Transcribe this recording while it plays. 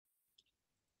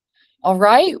All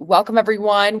right, welcome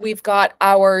everyone. We've got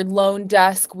our Loan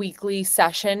Desk weekly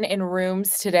session in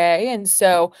rooms today. And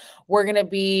so we're going to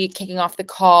be kicking off the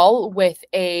call with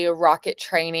a rocket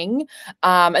training.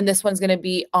 And this one's going to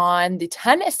be on the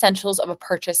 10 essentials of a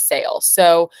purchase sale.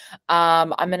 So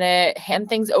I'm going to hand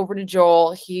things over to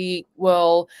Joel. He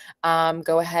will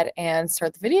go ahead and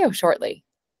start the video shortly.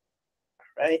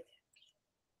 Right.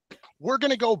 We're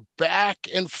going to go back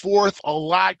and forth a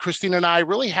lot, Christine and I,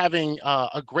 really having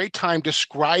a great time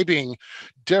describing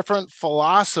different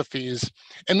philosophies.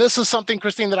 And this is something,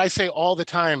 Christine, that I say all the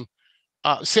time.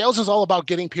 Sales is all about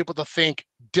getting people to think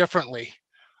differently,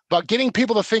 about getting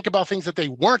people to think about things that they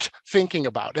weren't thinking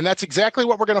about. And that's exactly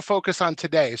what we're going to focus on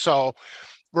today. So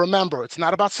remember, it's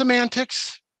not about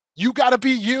semantics. You got to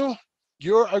be you.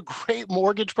 You're a great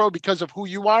mortgage pro because of who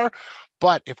you are.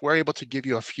 But if we're able to give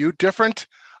you a few different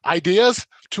ideas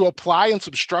to apply in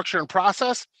some structure and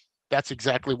process, that's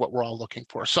exactly what we're all looking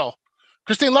for. So,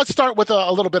 Christine, let's start with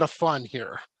a little bit of fun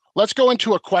here. Let's go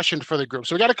into a question for the group.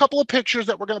 So we got a couple of pictures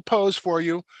that we're going to pose for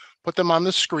you, put them on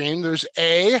the screen. There's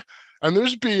A and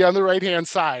there's B on the right-hand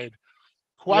side.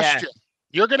 Question.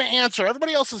 Yeah. You're going to answer.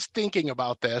 Everybody else is thinking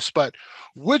about this, but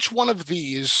which one of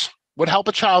these would help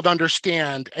a child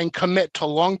understand and commit to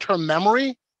long-term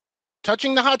memory,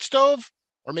 touching the hot stove,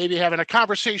 or maybe having a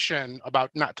conversation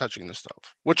about not touching the stove?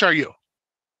 Which are you?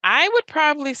 I would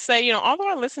probably say,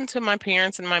 although I listened to my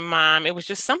parents and my mom, it was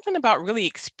just something about really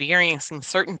experiencing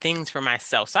certain things for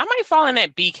myself. So I might fall in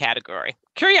that B category.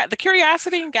 The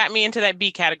curiosity got me into that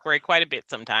B category quite a bit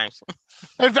sometimes.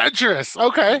 Adventurous.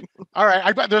 Okay. All right.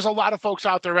 I bet there's a lot of folks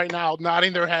out there right now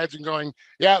nodding their heads and going,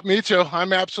 yeah, me too.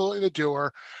 I'm absolutely the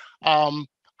doer.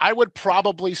 I would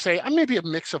probably say I'm maybe a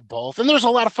mix of both. And there's a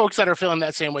lot of folks that are feeling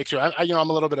that same way too. I'm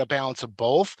a little bit of balance of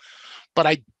both, but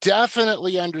I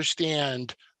definitely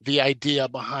understand the idea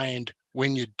behind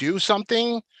when you do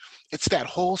something, it's that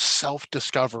whole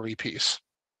self-discovery piece.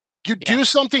 You do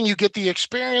something, you get the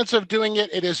experience of doing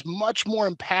it. It is much more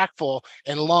impactful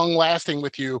and long-lasting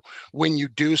with you when you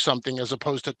do something as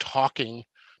opposed to talking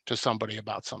to somebody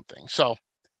about something. So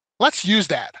let's use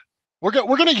that. We're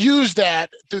going to use that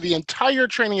through the entire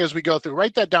training as we go through.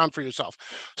 Write that down for yourself.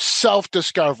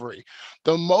 Self-discovery.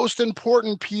 The most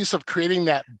important piece of creating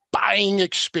that buying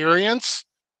experience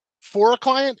for a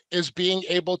client is being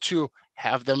able to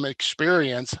have them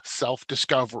experience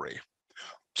self-discovery.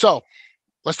 So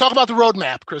let's talk about the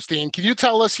roadmap, Christine. Can you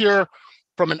tell us here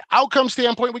from an outcome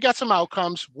standpoint, we got some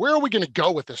outcomes. Where are we going to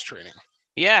go with this training?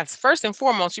 Yes, first and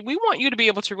foremost, we want you to be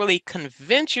able to really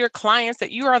convince your clients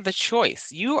that you are the choice.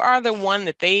 You are the one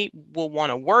that they will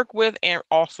want to work with and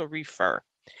also refer.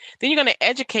 Then you're going to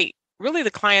educate really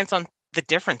the clients on the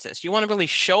differences. You want to really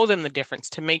show them the difference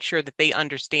to make sure that they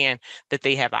understand that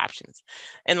they have options.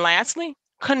 And lastly,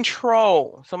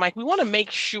 control. So Mike, we want to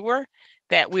make sure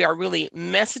that we are really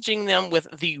messaging them with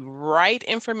the right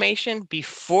information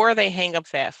before they hang up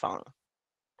that phone.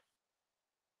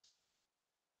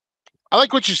 I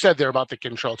like what you said there about the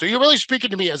control. So you're really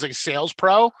speaking to me as a sales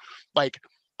pro. Like,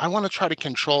 I want to try to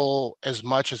control as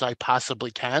much as I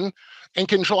possibly can and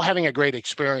control having a great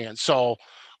experience. So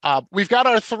we've got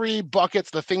our 3 buckets,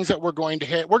 the things that we're going to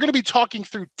hit. We're going to be talking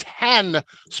through 10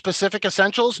 specific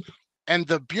essentials. And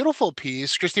the beautiful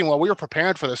piece, Christine, while we were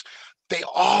preparing for this, they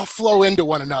all flow into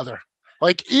one another.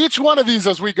 Like each one of these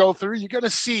as we go through, you're going to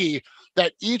see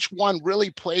that each one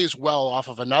really plays well off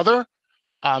of another.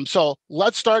 So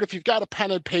let's start. If you've got a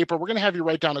pen and paper, we're going to have you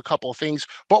write down a couple of things,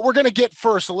 but we're going to get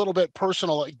first a little bit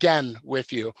personal again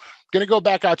with you. I'm going to go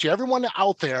back out to you. Everyone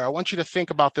out there, I want you to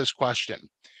think about this question.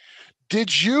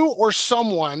 Did you or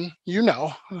someone you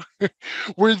know,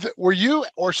 were you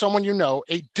or someone you know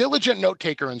a diligent note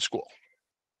taker in school?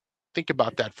 Think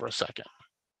about that for a second.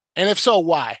 And if so,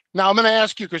 why? Now I'm going to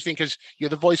ask you, Christine, because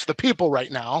you're the voice of the people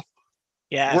right now.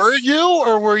 Yes. Were you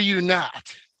or were you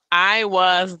not? I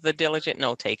was the diligent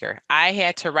note taker. I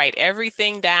had to write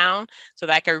everything down so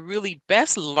that I could really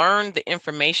best learn the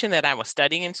information that I was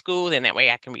studying in school. And that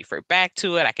way I can refer back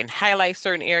to it. I can highlight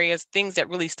certain areas, things that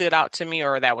really stood out to me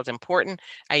or that was important.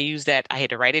 I used that. I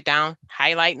had to write it down,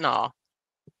 highlight and all.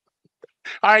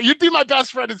 All right, you'd be my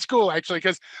best friend in school, actually,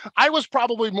 because I was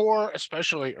probably more,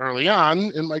 especially early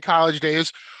on in my college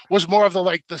days, was more of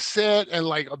the sit and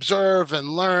observe and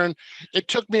learn. It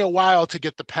took me a while to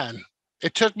get the pen.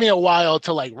 It took me a while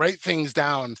to write things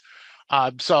down.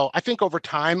 So I think over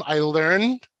time I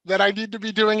learned that I need to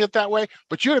be doing it that way.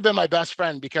 But you'd have been my best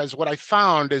friend because what I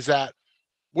found is that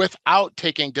without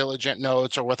taking diligent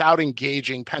notes or without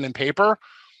engaging pen and paper,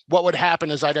 what would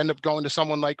happen is I'd end up going to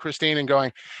someone like Christine and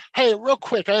going, hey, real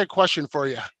quick, I had a question for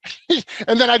you.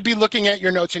 And then I'd be looking at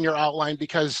your notes and your outline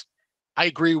because I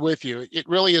agree with you. It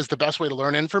really is the best way to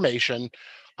learn information.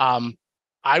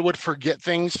 I would forget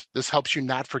things. This helps you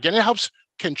not forget. It helps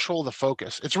control the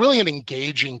focus. It's really an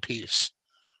engaging piece.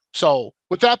 So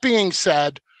with that being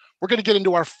said, we're going to get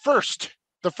into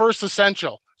the first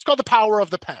essential. It's called the power of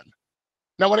the pen.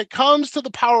 Now, when it comes to the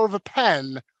power of a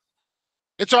pen,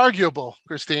 it's arguable,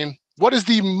 Christine. What is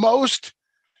the most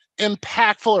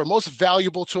impactful or most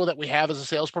valuable tool that we have as a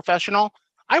sales professional?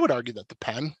 I would argue that the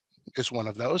pen is one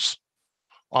of those.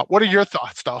 What are your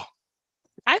thoughts, though?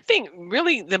 I think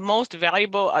really the most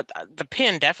valuable, the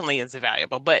pen definitely is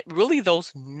valuable, but really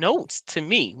those notes to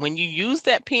me, when you use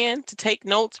that pen to take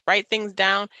notes, write things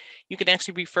down, you can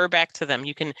actually refer back to them.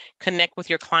 You can connect with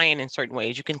your client in certain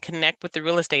ways. You can connect with the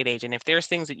real estate agent if there's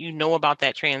things that you know about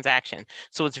that transaction.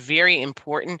 So it's very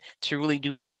important to really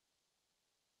do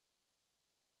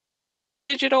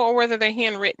digital or whether they're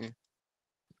handwritten.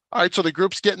 All right, so the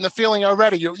group's getting the feeling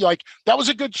already. You're like, that was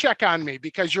a good check on me,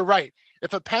 because you're right.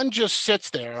 If a pen just sits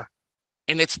there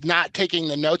and it's not taking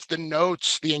the notes,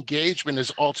 the engagement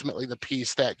is ultimately the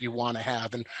piece that you want to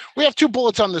have. And we have 2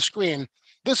 bullets on the screen.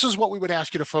 This is what we would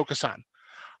ask you to focus on.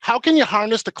 How can you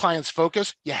harness the client's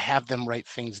focus? You have them write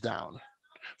things down.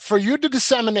 For you to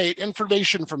disseminate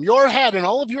information from your head and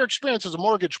all of your experience as a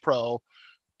mortgage pro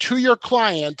to your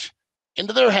client,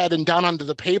 into their head and down onto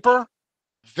the paper,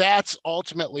 that's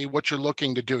ultimately what you're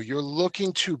looking to do. You're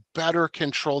looking to better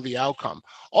control the outcome.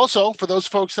 Also, for those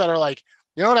folks that are like,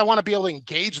 you know what, I want to be able to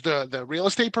engage the real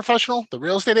estate professional, the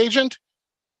real estate agent.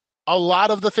 A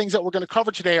lot of the things that we're going to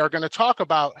cover today are going to talk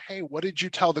about, hey, what did you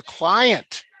tell the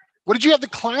client? What did you have the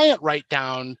client write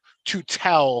down to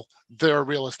tell their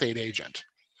real estate agent?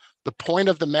 The point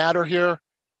of the matter here,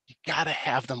 you got to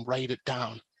have them write it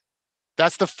down.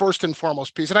 That's the first and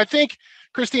foremost piece. And I think,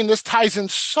 Christine, this ties in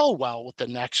so well with the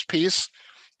next piece.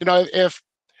 If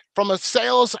from a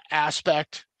sales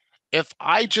aspect, if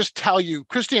I just tell you,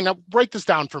 Christine, now write this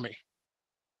down for me.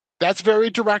 That's very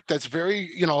direct. That's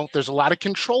very, there's a lot of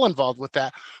control involved with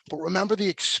that. But remember, the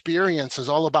experience is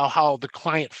all about how the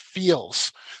client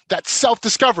feels. That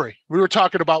self-discovery we were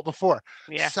talking about before.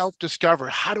 Yes. Self-discovery.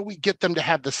 How do we get them to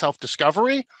have the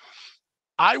self-discovery?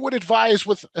 I would advise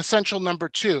with essential number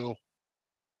 2,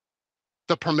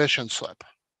 the permission slip.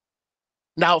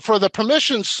 Now, for the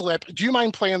permission slip, do you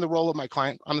mind playing the role of my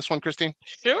client on this one, Christine?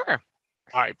 Sure.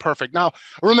 All right, perfect. Now,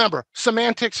 remember,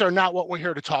 semantics are not what we're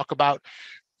here to talk about.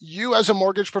 You, as a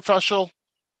mortgage professional,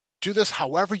 do this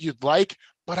however you'd like,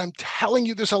 but I'm telling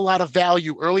you, there's a lot of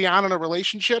value early on in a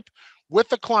relationship with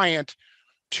the client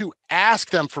to ask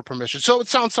them for permission. So it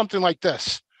sounds something like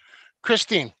this.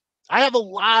 Christine, I have a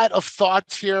lot of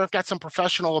thoughts here. I've got some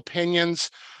professional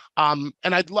opinions, and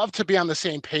I'd love to be on the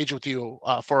same page with you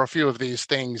for a few of these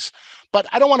things, but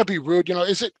I don't want to be rude.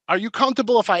 Are you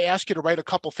comfortable if I ask you to write a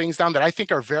couple things down that I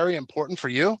think are very important for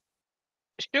you?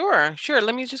 Sure.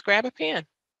 Let me just grab a pen.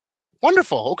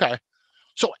 Wonderful. Okay.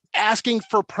 So asking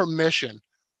for permission.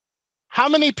 How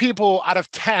many people out of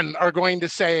 10 are going to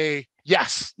say,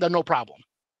 yes, then no problem?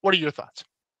 What are your thoughts?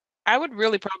 I would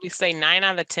really probably say 9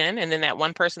 out of 10, and then that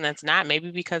one person that's not,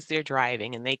 maybe because they're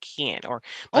driving and they can't,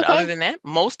 but other Okay. than that,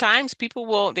 most times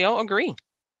they'll agree.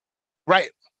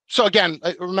 Right. So again,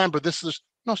 remember, this is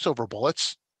no silver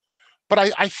bullets, but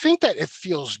I think that it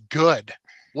feels good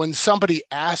when somebody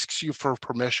asks you for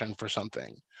permission for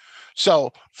something.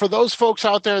 So for those folks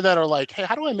out there that are like, hey,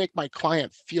 how do I make my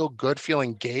client feel good, feel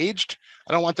engaged?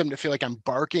 I don't want them to feel like I'm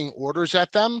barking orders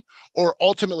at them or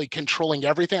ultimately controlling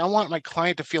everything. I want my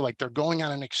client to feel like they're going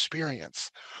on an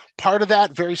experience. Part of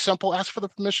that, very simple, ask for the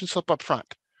permission slip up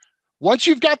front. Once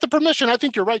you've got the permission, I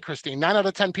think you're right, Christine. 9 out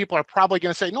of 10 people are probably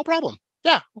going to say, no problem.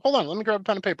 Yeah, hold on, let me grab a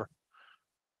pen and paper.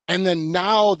 And then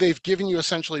now they've given you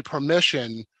essentially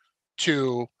permission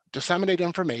to disseminate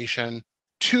information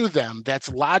to them that's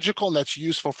logical and that's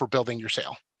useful for building your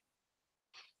sale.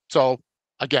 So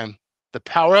again, the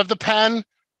power of the pen,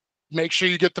 make sure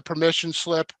you get the permission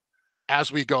slip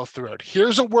as we go through it.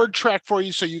 Here's a word track for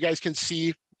you so you guys can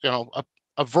see,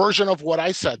 a version of what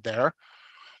I said there.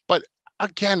 But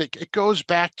again, it goes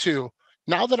back to,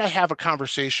 now that I have a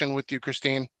conversation with you,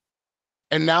 Christine,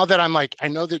 and now that I'm like, I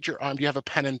know that you're armed, you have a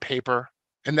pen and paper,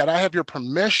 and that I have your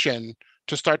permission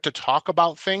to start to talk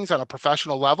about things on a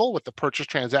professional level with the purchase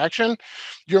transaction,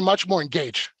 you're much more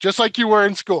engaged, just like you were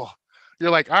in school.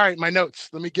 You're like, all right, my notes,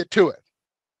 let me get to it.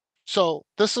 So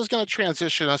this is going to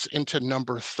transition us into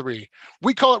number 3.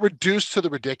 We call it reduce to the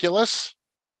ridiculous.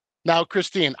 Now,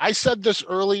 Christine, I said this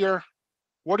earlier.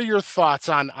 What are your thoughts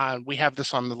on we have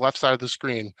this on the left side of the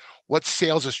screen, what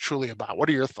sales is truly about? What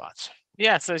are your thoughts?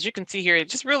 Yeah, so as you can see here,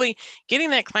 it's just really getting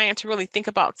that client to really think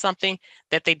about something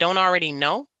that they don't already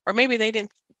know, or maybe they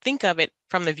didn't think of it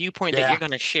from the viewpoint that Yeah, you're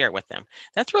going to share with them.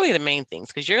 That's really the main things,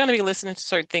 because you're going to be listening to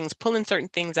certain things, pulling certain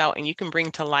things out, and you can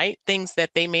bring to light things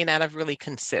that they may not have really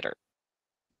considered.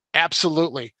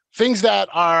 absolutely. Things that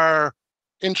are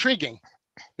intriguing.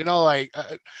 Like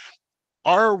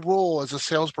our role as a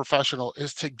sales professional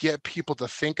is to get people to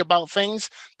think about things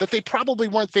that they probably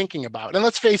weren't thinking about. And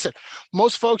let's face it,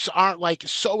 most folks aren't like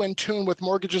so in tune with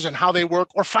mortgages and how they work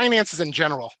or finances in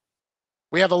general.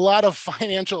 We have a lot of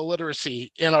financial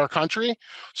illiteracy in our country.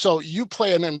 So you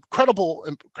play an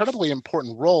incredibly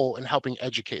important role in helping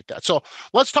educate that. So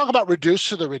let's talk about reduce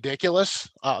to the ridiculous.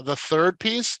 The third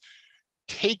piece,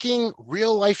 taking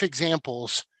real life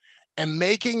examples and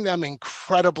making them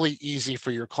incredibly easy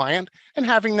for your client and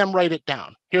having them write it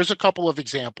down. Here's a couple of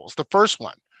examples. The first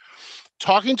one,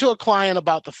 talking to a client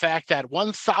about the fact that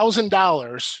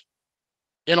 $1,000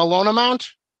 in a loan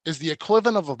amount is the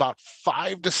equivalent of about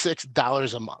 $5 to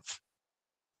 $6 a month.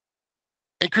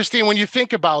 And Christine, when you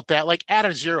think about that, like add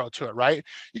a zero to it, right?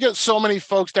 You get so many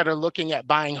folks that are looking at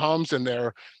buying homes and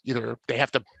they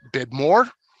have to bid more,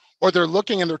 or they're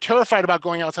looking and they're terrified about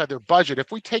going outside their budget.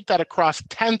 If we take that across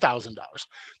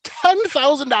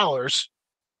 $10,000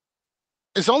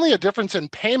 is only a difference in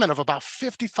payment of about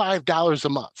 $55 a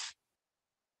month.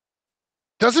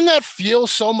 Doesn't that feel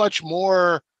so much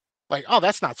more like, oh,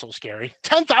 that's not so scary?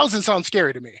 10,000 sounds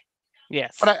scary to me.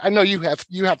 Yes. But I know you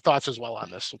have thoughts as well on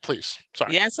this, so please.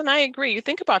 Sorry. Yes, and I agree. You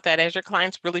think about that as your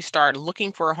clients really start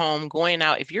looking for a home, going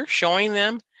out. If you're showing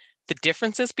them the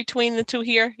differences between the two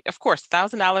here, of course,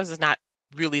 $1,000 is not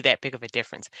really that big of a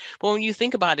difference. But when you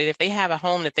think about it, if they have a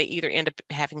home that they either end up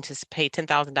having to pay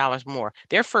 $10,000 more,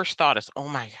 their first thought is, oh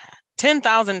my God,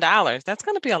 $10,000, that's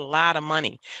going to be a lot of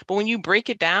money. But when you break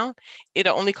it down,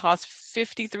 it'll only cost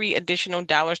 53 additional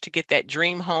dollars to get that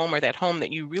dream home or that home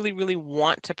that you really, really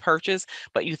want to purchase,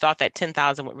 but you thought that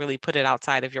 10,000 would really put it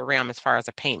outside of your realm as far as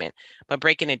a payment. But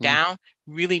breaking it down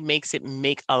really makes it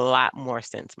make a lot more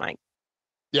sense, Mike.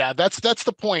 Yeah, that's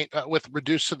the point with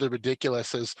reduce to the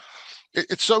ridiculous is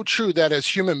it's so true that as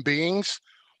human beings,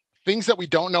 things that we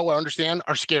don't know or understand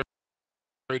are scary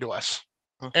to us.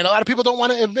 And a lot of people don't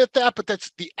want to admit that, but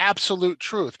that's the absolute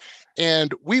truth.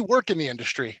 And we work in the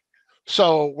industry.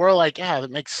 So we're like, yeah,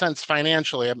 that makes sense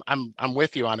financially. I'm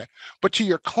with you on it. But to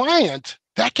your client,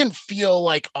 that can feel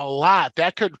like a lot.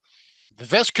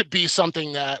 This could be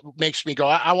something that makes me go,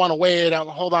 I want to wait,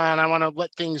 hold on, I want to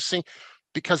let things sink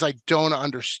because I don't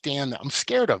understand them. I'm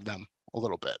scared of them a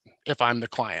little bit if I'm the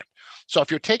client. So if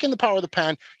you're taking the power of the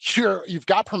pen, you've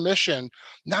got permission.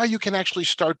 Now you can actually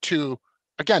start to,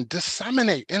 again,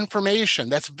 disseminate information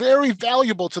that's very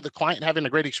valuable to the client having a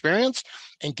great experience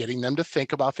and getting them to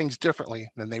think about things differently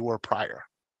than they were prior.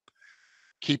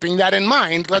 Keeping that in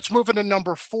mind, let's move into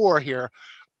number 4 here.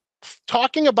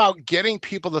 Talking about getting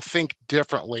people to think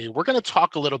differently, we're going to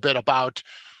talk a little bit about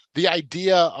the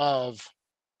idea of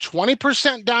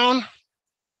 20% down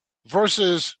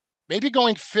versus maybe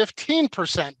going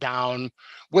 15% down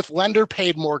with lender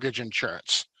paid mortgage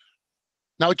insurance.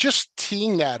 Now, just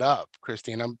teeing that up,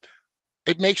 Christine,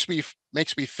 it makes me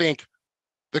think.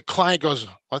 The client goes,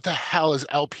 "What the hell is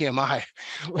LPMI?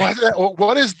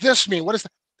 What does this mean? What is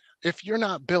that?" If you're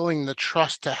not building the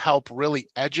trust to help really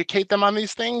educate them on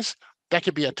these things, it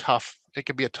could be a tough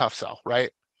sell, right?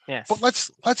 Yes. But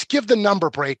let's give the number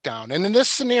breakdown. And in this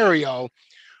scenario,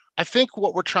 I think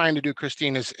what we're trying to do,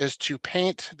 Christine, is to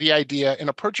paint the idea in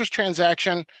a purchase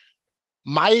transaction.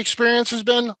 My experience has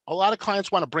been a lot of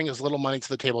clients want to bring as little money to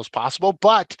the table as possible,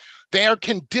 but they are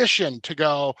conditioned to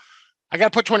go, I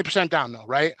got to put 20% down though,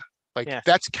 right? Like Yes.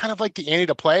 that's kind of like the ante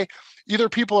to play. Either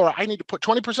people are, I need to put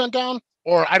 20% down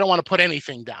or I don't want to put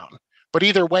anything down. But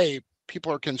either way,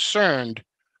 people are concerned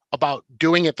about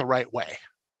doing it the right way.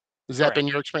 Has that Correct. been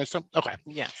your experience, Tim? Okay.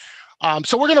 Yes.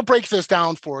 So we're going to break this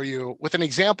down for you with an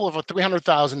example of a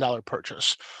 $300,000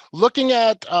 purchase. Looking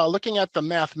at the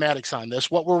mathematics on this,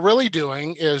 what we're really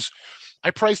doing is I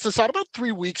priced this out about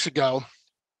 3 weeks ago.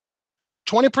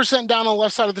 20% down on the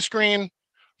left side of the screen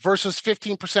versus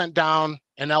 15% down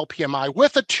in LPMI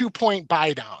with a 2-point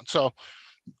buy down. So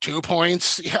 2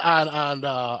 points on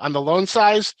the loan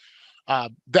size.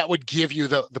 That would give you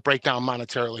the breakdown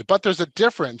monetarily. But there's a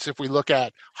difference if we look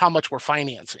at how much we're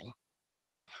financing.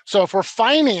 So if we're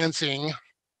financing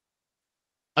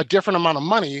a different amount of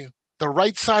money, the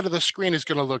right side of the screen is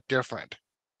going to look different.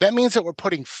 That means that we're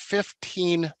putting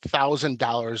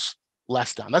 $15,000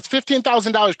 less down. That's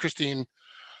 $15,000, Christine,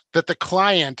 that the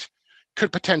client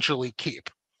could potentially keep.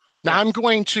 Now, Yes.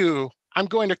 I'm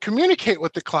going to communicate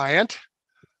with the client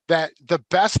that the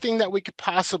best thing that we could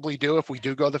possibly do if we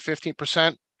do go the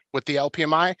 15% with the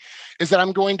LPMI is that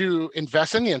I'm going to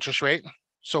invest in the interest rate.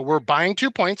 So we're buying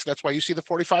 2 points. That's why you see the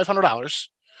 $4,500.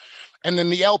 And then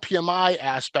the LPMI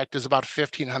aspect is about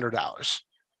 $1,500.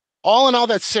 All in all,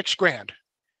 that's $6,000.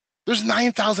 There's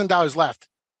 $9,000 left.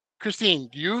 Christine,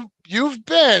 you've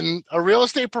been a real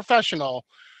estate professional.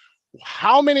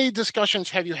 How many discussions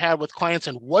have you had with clients,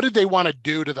 and what did they want to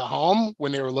do to the home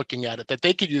when they were looking at it that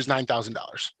they could use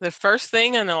 $9,000? The first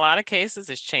thing in a lot of cases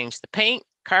is change the paint,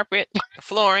 carpet,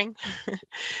 flooring,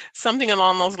 something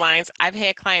along those lines. I've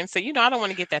had clients say, I don't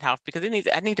want to get that house because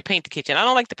I need to paint the kitchen. I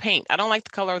don't like the paint. I don't like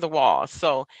the color of the walls.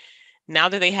 So now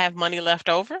that they have money left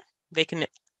over, they can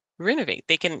renovate.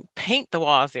 They can paint the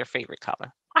walls their favorite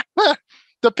color.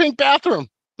 The pink bathroom.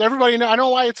 Everybody know. I don't know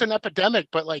why it's an epidemic,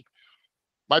 but like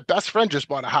my best friend just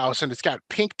bought a house and it's got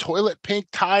pink toilet, pink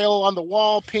tile on the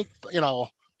wall, pink,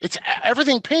 it's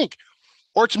everything pink,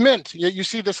 or it's mint. You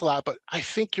see this a lot, but I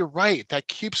think you're right. That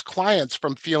keeps clients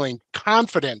from feeling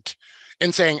confident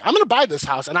in saying, I'm going to buy this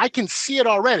house and I can see it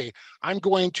already. I'm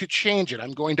going to change it.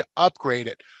 I'm going to upgrade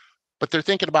it. But they're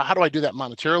thinking about, how do I do that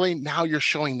monetarily? Now you're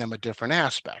showing them a different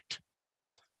aspect.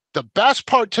 The best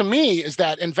part to me is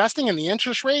that investing in the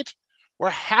interest rate, we're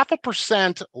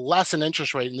 0.5% less in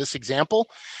interest rate in this example,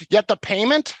 yet the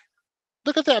payment,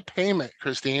 look at that payment,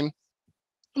 Christine.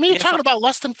 I mean, you're talking about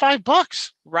less than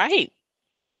 $5. Right.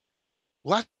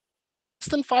 Less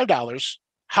than $5.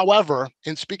 However,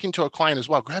 in speaking to a client as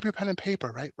well, grab your pen and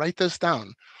paper, right? Write this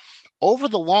down. Over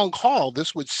the long haul,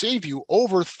 this would save you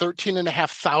over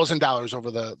 $13,500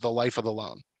 over the life of the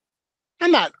loan.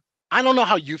 I don't know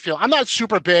how you feel. I'm not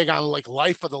super big on like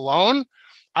life of the loan.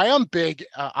 I am big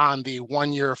on the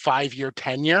 1 year, 5 year,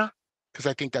 10 year, because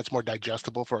I think that's more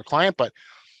digestible for a client, but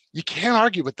you can't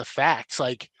argue with the facts.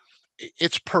 Like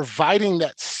it's providing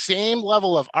that same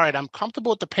level of, all right, I'm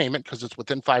comfortable with the payment because it's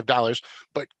within $5,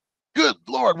 but good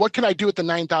Lord, what can I do with the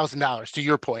 $9,000 to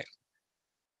your point?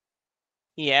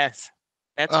 Yes,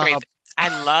 that's great.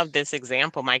 I love this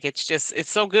example, Mike. It's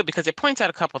so good because it points out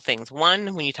a couple of things.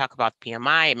 One, when you talk about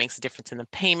PMI, it makes a difference in the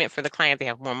payment for the client. They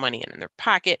have more money in their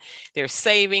pocket. They're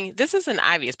saving. This isn't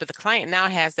obvious, but the client now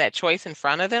has that choice in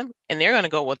front of them, and they're going to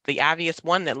go with the obvious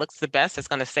one that looks the best. That's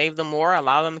going to save them more,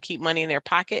 allow them to keep money in their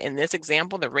pocket. In this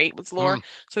example, the rate was lower.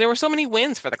 So there were so many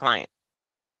wins for the client.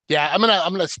 Yeah, I'm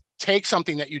gonna take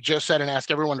something that you just said and ask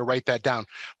everyone to write that down.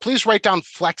 Please write down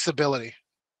flexibility.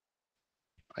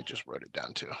 I just wrote it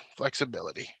down too.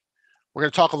 Flexibility. We're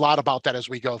going to talk a lot about that as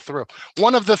we go through.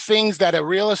 One of the things that a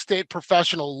real estate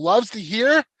professional loves to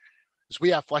hear is we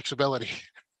have flexibility.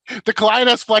 The client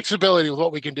has flexibility with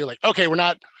what we can do. Like, okay, we're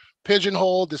not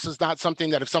pigeonholed. This is not something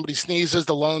that if somebody sneezes,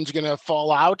 the loan's going to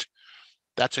fall out.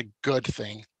 That's a good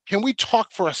thing. Can we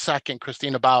talk for a second,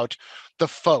 Christine, about the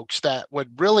folks that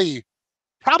would really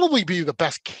probably be the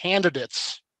best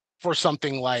candidates for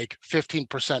something like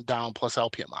 15% down plus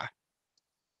LPMI?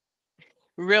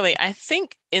 Really, I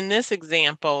think in this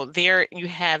example, there you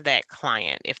have that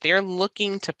client. If they're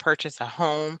looking to purchase a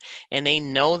home and they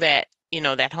know that,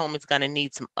 that home is going to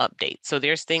need some updates. So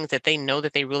there's things that they know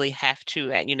that they really have to,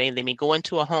 they may go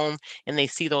into a home and they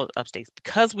see those updates.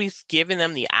 Because we've given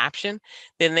them the option,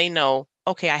 then they know,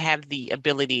 okay, I have the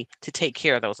ability to take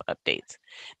care of those updates.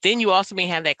 Then you also may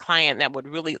have that client that would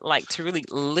really like to really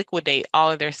liquidate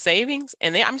all of their savings.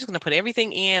 And I'm just going to put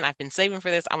everything in. I've been saving for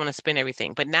this. I want to spend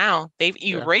everything. But now they've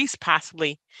erased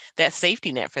possibly that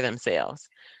safety net for themselves.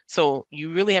 So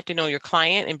you really have to know your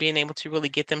client and being able to really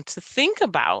get them to think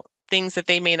about things that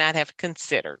they may not have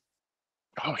considered.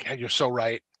 Oh yeah, you're so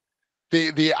right.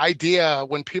 The idea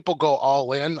when people go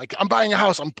all in, like I'm buying a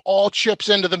house, I'm all chips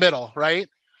into the middle, right?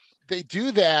 They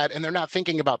do that and they're not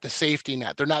thinking about the safety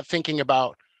net. They're not thinking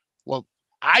about, well,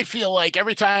 I feel like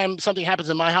every time something happens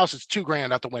in my house, it's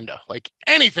 $2,000 out the window. Like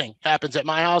anything happens at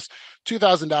my house,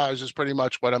 $2,000 is pretty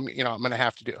much what I'm going to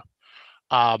have to do.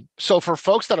 So for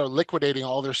folks that are liquidating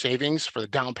all their savings for the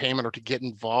down payment or to get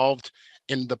involved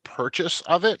in the purchase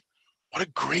of it, what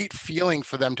a great feeling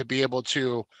for them to be able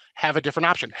to have a different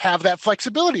option, have that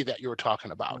flexibility that you were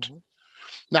talking about. Mm-hmm.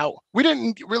 Now, we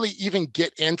didn't really even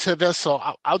get into this, so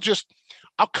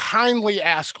I'll kindly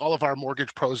ask all of our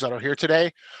mortgage pros that are here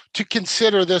today to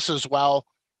consider this as well.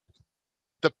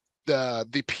 The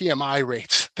PMI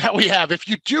rates that we have, if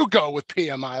you do go with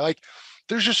PMI, like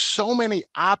there's just so many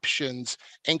options,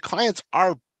 and clients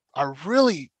are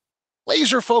really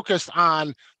laser focused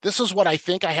on, this is what I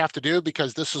think I have to do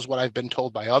because this is what I've been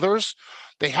told by others.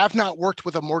 They have not worked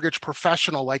with a mortgage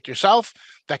professional like yourself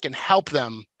that can help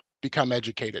them become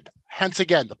educated. Hence,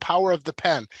 again, the power of the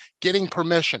pen, getting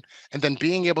permission, and then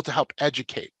being able to help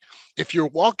educate. If you're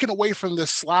walking away from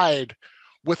this slide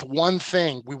with one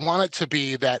thing, we want it to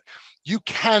be that you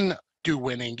can do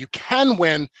winning. You can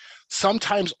win.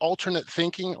 Sometimes alternate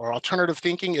thinking or alternative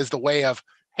thinking is the way of,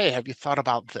 hey, have you thought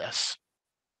about this?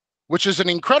 Which is an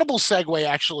incredible segue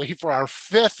actually for our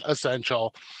fifth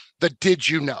essential, the did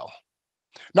you know?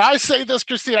 Now I say this,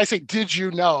 Christine, I say, did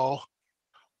you know?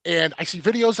 And I see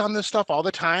videos on this stuff all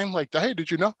the time, like, hey, did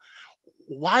you know?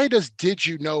 Why does did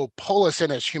you know pull us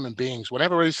in as human beings? When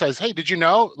everybody says, hey, did you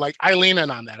know? Like, I lean in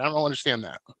on that. I don't understand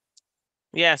that.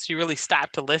 Yes, you really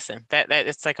stop to listen. That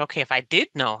it's like, okay, if I did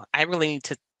know, I really need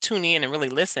to tune in and really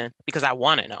listen because I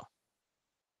want to know.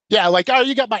 Yeah, like, oh,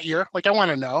 you got my ear. Like, I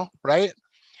want to know, right?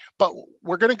 But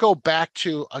we're going to go back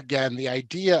to, again, the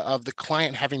idea of the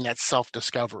client having that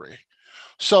self-discovery.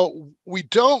 So we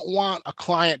don't want a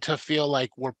client to feel like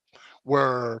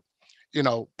we're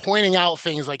pointing out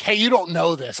things like, hey, you don't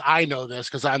know this. I know this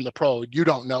because I'm the pro. You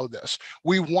don't know this.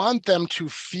 We want them to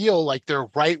feel like they're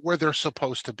right where they're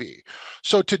supposed to be.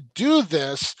 So to do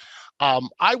this,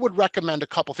 I would recommend a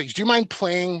couple things. Do you mind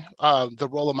playing the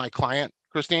role of my client,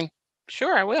 Christine?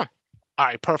 Sure, I will. All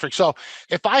right, perfect. So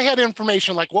if I had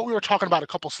information like what we were talking about a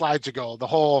couple slides ago,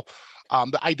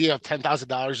 the idea of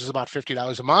 $10,000 is about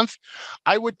 $50 a month,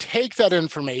 I would take that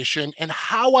information and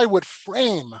how I would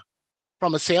frame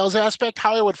from a sales aspect,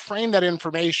 how I would frame that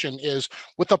information is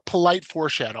with a polite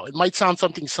foreshadow. It might sound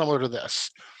something similar to this.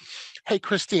 Hey,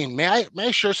 Christine, may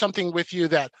I share something with you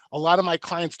that a lot of my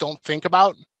clients don't think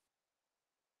about?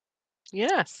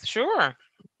 Yes, sure.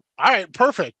 All right,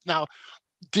 perfect. Now,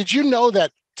 did you know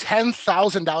that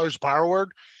 $10,000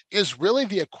 borrowed is really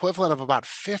the equivalent of about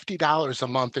 $50 a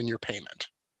month in your payment?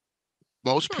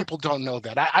 Most Hmm. people don't know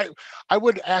that. I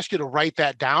would ask you to write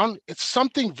that down. It's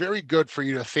something very good for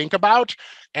you to think about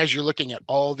as you're looking at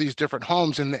all these different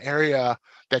homes in the area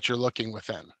that you're looking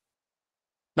within.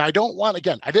 Now, I didn't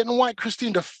want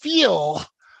Christine to feel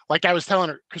like I was telling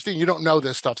her, Christine, you don't know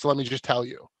this stuff, so let me just tell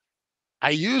you. I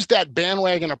used that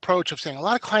bandwagon approach of saying a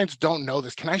lot of clients don't know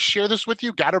this. Can I share this with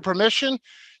you? Got her permission?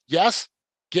 Yes.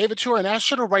 Gave it to her and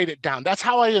asked her to write it down. That's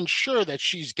how I ensure that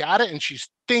she's got it and she's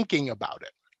thinking about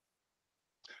it.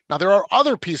 Now, there are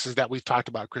other pieces that we've talked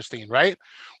about, Christine, right?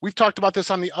 We've talked about this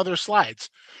on the other slides.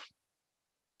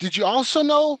 Did you also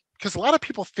know? Because a lot of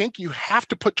people think you have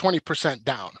to put 20%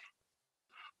 down,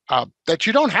 that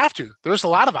you don't have to. There's a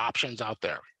lot of options out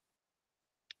there.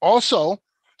 Also,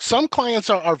 some clients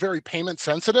are very payment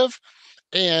sensitive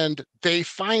and they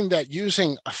find that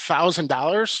using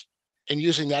 $1,000 and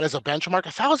using that as a benchmark,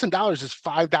 $1,000 is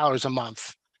 $5 a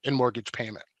month in mortgage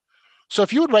payment. So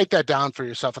if you would write that down for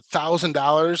yourself,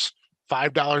 $1,000,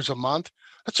 $5 a month,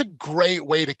 that's a great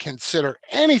way to consider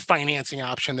any financing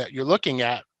option that you're looking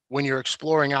at when you're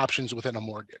exploring options within a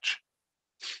mortgage.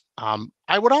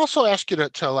 I would also ask you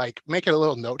to like make it a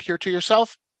little note here to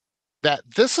yourself that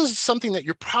this is something that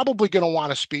you're probably going to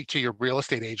want to speak to your real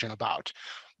estate agent about.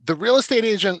 The real estate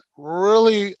agent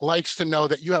really likes to know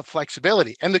that you have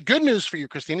flexibility. And the good news for you,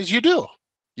 Christine, is you do.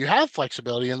 You have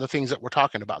flexibility in the things that we're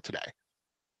talking about today.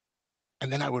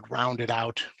 And then I would round it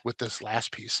out with this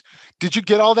last piece. Did you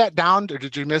get all that down or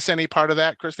did you miss any part of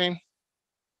that, Christine?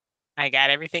 I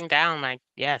got everything down.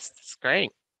 Yes, it's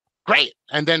great. Great.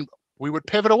 And then we would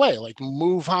pivot away, like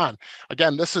move on.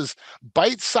 Again, this is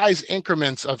bite-sized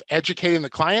increments of educating the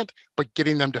client, but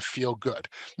getting them to feel good.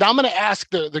 Now I'm going to ask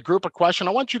the group a question.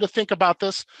 I want you to think about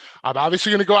this. I'm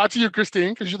obviously going to go out to you,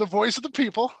 Christine, because you're the voice of the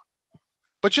people.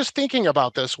 But just thinking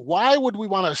about this, why would we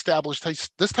want to establish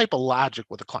this type of logic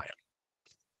with a client?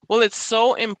 Well, it's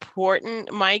so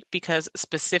important, Mike, because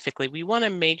specifically we want to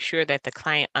make sure that the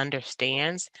client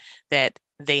understands that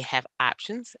they have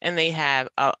options and they have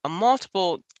a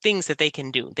multiple things that they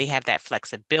can do. They have that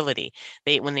flexibility.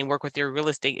 When they work with their real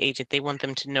estate agent, they want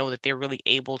them to know that they're really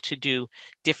able to do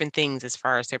different things as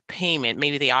far as their payment.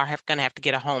 Maybe they are going to have to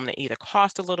get a home that either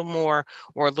cost a little more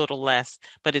or a little less,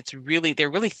 but they're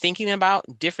really thinking about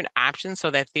different options so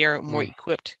that they're more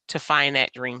equipped to find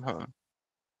that dream home.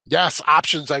 Yes,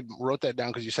 options. I wrote that down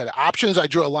because you said it. Options. I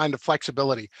drew a line to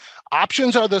flexibility.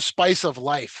 Options are the spice of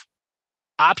life.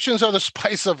 Options are the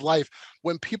spice of life.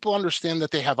 When people understand that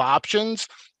they have options,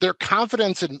 their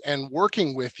confidence in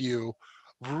working with you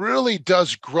really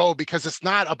does grow because it's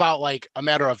not about like a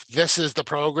matter of this is the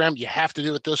program, you have to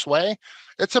do it this way.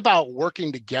 It's about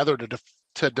working together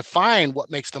to define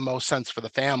what makes the most sense for the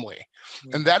family.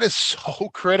 And that is so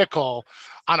critical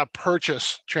on a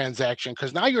purchase transaction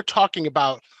because now you're talking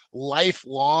about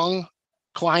lifelong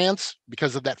clients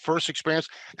because of that first experience,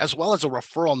 as well as a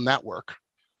referral network.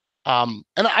 And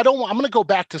I'm going to go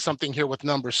back to something here with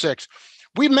number 6.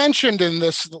 We mentioned in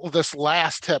this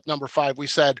last tip, number 5, we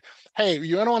said, hey,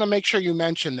 you don't want to make sure you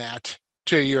mention that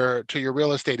to your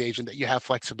real estate agent that you have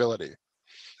flexibility.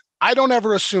 I don't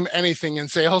ever assume anything in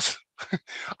sales.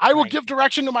 I will Right. give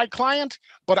direction to my client,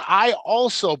 but I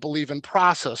also believe in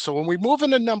process. So when we move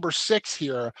into number 6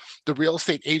 here, the real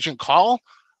estate agent call,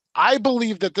 I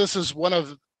believe that this is one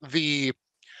of the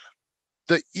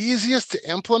easiest to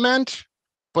implement,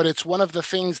 but it's one of the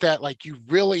things that like you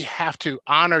really have to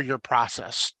honor your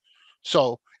process.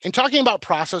 So in talking about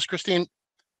process, Christine,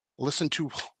 listen to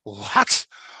lots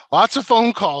of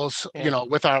phone calls, Yeah.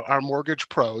 with our mortgage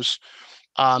pros.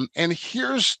 And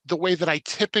here's the way that I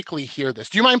typically hear this.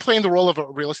 Do you mind playing the role of a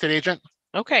real estate agent?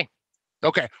 Okay.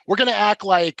 Okay, we're gonna act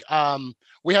like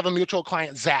we have a mutual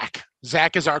client, Zach.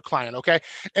 Zach is our client, okay?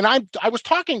 And I was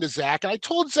talking to Zach, and I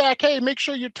told Zach, hey, make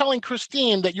sure you're telling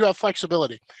Christine that you have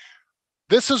flexibility.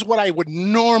 This is what I would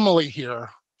normally hear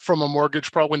from a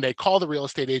mortgage pro when they call the real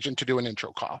estate agent to do an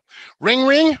intro call. Ring,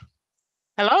 ring.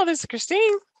 Hello, this is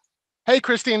Christine. Hey,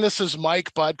 Christine, this is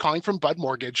Mike Budd calling from Budd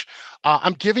Mortgage.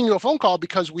 I'm giving you a phone call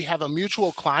because we have a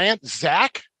mutual client,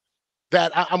 Zach,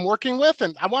 that I'm working with,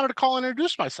 and I wanted to call and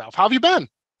introduce myself. How have you been?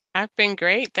 I've been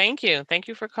great. Thank you. Thank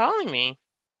you for calling me.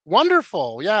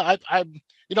 Wonderful. Yeah,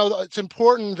 it's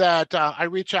important that I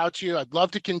reach out to you. I'd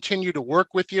love to continue to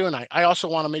work with you. And I also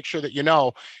want to make sure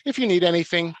that if you need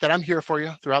anything, that I'm here for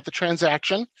you throughout the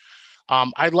transaction.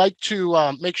 I'd like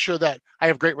to make sure that I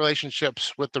have great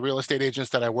relationships with the real estate agents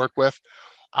that I work with.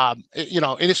 And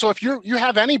so if you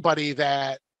have anybody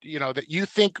that that you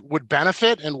think would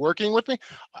benefit in working with me,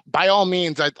 by all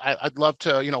means, I'd love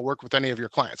to work with any of your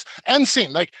clients. And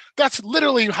scene, like that's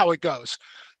literally how it goes.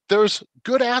 There's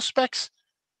good aspects,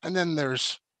 and then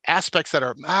there's aspects that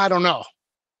are I don't know.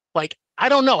 Like I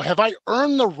don't know. Have I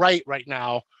earned the right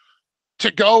now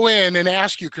to go in and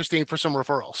ask you, Christine, for some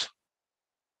referrals?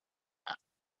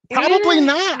 Probably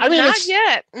not. I mean, Not it's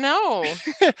yet. No.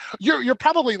 you're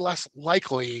probably less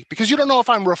likely because you don't know if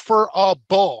I'm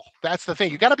referable. That's the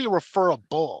thing. You got to be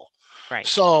referable. Right.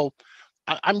 So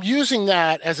I'm using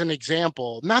that as an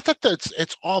example. Not that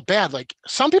it's all bad. Like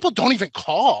some people don't even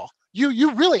call.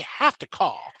 You really have to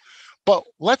call. But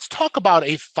let's talk about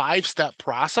a 5-step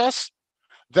process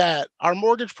that our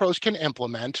mortgage pros can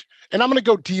implement. And I'm going to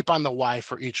go deep on the why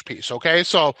for each piece. Okay.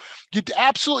 So you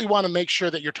absolutely want to make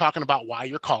sure that you're talking about why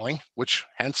you're calling, which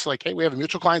hence, like, hey, we have a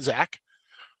mutual client, Zach.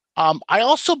 I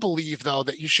also believe, though,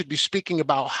 that you should be speaking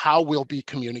about how we'll be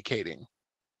communicating.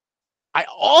 I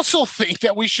also think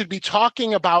that we should be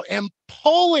talking about and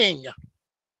pulling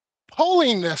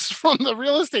this from the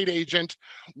real estate agent,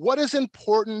 what is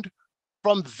important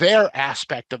from their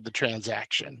aspect of the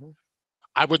transaction. Mhm.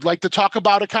 I would like to talk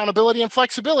about accountability and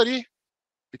flexibility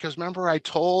because remember I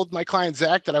told my client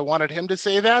Zach that I wanted him to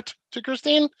say that to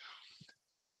Christine.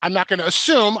 I'm not going to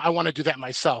assume. I want to do that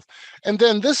myself. And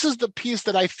then this is the piece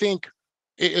that I think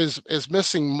is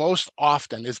missing most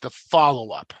often is the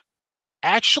follow-up.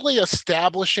 Actually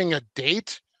establishing a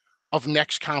date of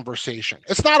next conversation.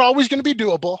 It's not always going to be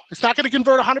doable. It's not going to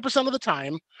convert 100% of the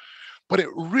time, but it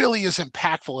really is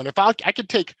impactful. And if I could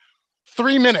take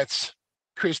 3 minutes,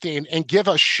 Christine, and give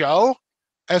a show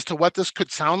as to what this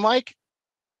could sound like,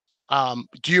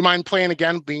 do you mind playing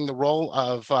again, being the role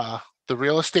of the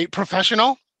real estate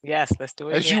professional Yes, let's do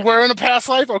it as you again. were in a past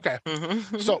life? Okay.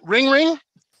 Mhm. So ring, ring.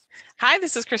 Hi,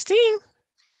 this is Christine.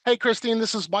 Hey, Christine,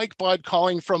 this is Mike Budd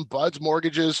calling from Budd's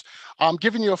Mortgages. I'm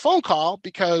giving you a phone call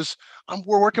because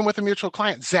we're working with a mutual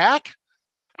client, Zach.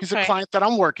 He's a Okay. client that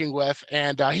I'm working with,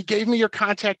 and he gave me your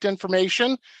contact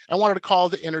information. I wanted to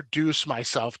call to introduce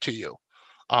myself to you.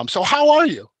 So how are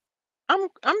you? I'm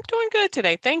doing good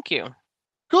today. Thank you.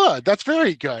 Good. That's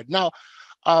very good. Now,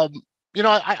 um,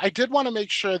 I did want to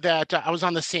make sure that I was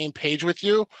on the same page with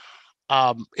you.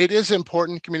 It is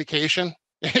important communication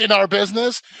in our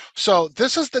business. So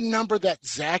this is the number that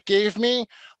Zach gave me.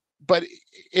 But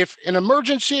if an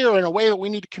emergency or in a way that we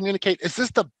need to communicate, is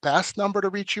this the best number to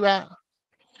reach you at?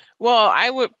 Well, I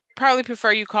would probably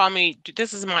prefer you call me.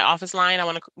 This is my office line. I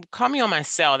want to call me on my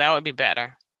cell. That would be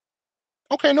better.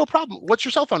 Okay, no problem. What's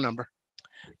your cell phone number?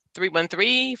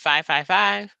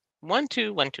 313-555-1212.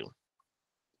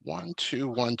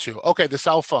 1212. Okay, the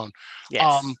cell phone.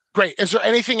 Yes. Great. Is there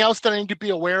anything else that I need to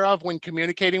be aware of when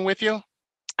communicating with you?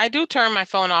 I do turn my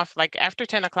phone off like after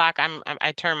 10 o'clock.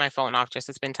 I turn my phone off just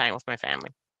to spend time with my family.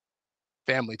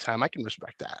 Family time. I can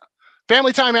respect that.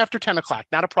 Family time after 10 o'clock.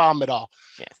 Not a problem at all.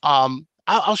 Yes.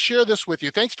 I'll share this with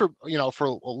you. Thanks for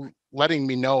letting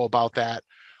me know about that.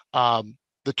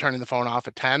 The turning the phone off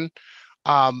at 10.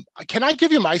 Can I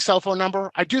give you my cell phone number?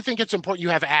 I do think it's important you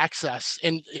have access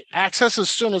and access as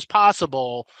soon as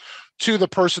possible to the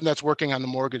person that's working on the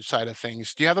mortgage side of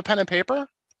things. Do you have a pen and paper?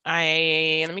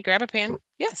 Let me grab a pen.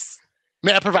 Yes.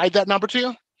 May I provide that number to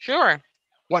you? Sure.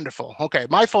 Wonderful. Okay.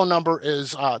 My phone number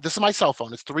is this is my cell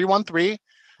phone. It's 313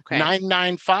 Okay.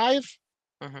 995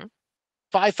 Mm-hmm.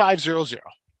 5500.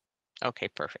 Okay,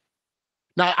 perfect.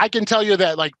 Now, I can tell you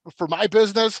that, like, for my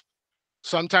business,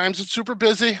 sometimes it's super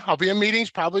busy. I'll be in meetings,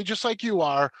 probably just like you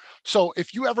are. So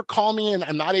if you ever call me and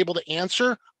I'm not able to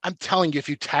answer, I'm telling you, if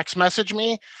you text message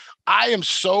me, I am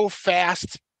so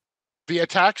fast via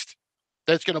text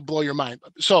that's going to blow your mind.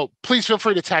 So please feel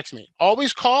free to text me.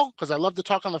 Always call because I love to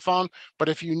talk on the phone. But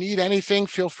if you need anything,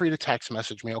 feel free to text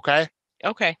message me. Okay.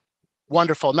 Okay.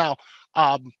 Wonderful. Now,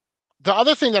 um, the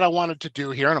other thing that I wanted to do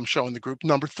here, and I'm showing the group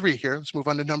number 3 here, let's move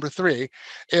on to number 3,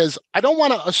 is I don't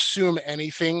want to assume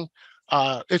anything.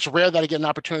 It's rare that I get an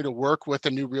opportunity to work with a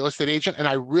new real estate agent, and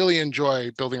I really enjoy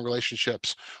building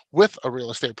relationships with a real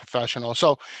estate professional.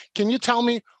 So can you tell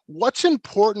me what's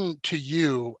important to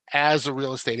you as a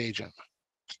real estate agent?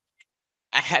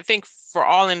 I think for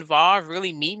all involved,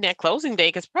 really meeting that closing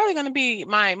date is probably going to be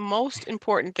my most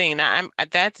important thing.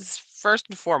 That's first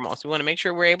and foremost. We want to make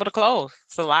sure we're able to close.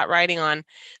 It's a lot riding on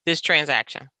this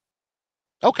transaction.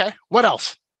 Okay, what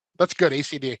else? That's good,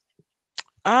 ACD.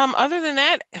 Other than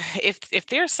that, if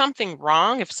there's something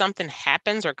wrong, if something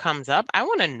happens or comes up, I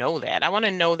want to know that. I want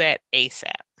to know that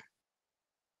ASAP.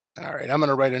 All right, I'm going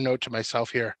to write a note to myself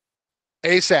here.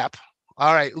 ASAP.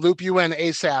 All right, loop you in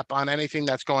ASAP on anything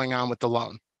that's going on with the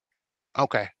loan.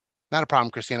 Okay, not a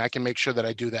problem, Christine. I can make sure that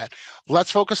I do that.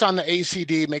 Let's focus on the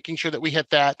ACD, making sure that we hit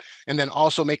that, and then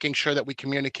also making sure that we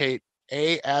communicate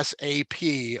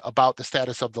ASAP about the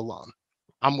status of the loan.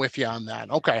 I'm with you on that.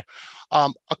 Okay.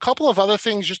 A couple of other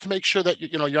things just to make sure that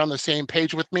you're on the same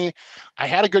page with me. I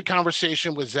had a good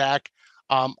conversation with Zach.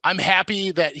 I'm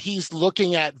happy that he's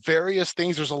looking at various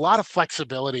things. There's a lot of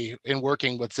flexibility in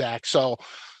working with Zach. So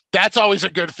that's always a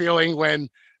good feeling when,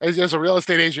 as a real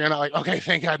estate agent, you're not like, okay,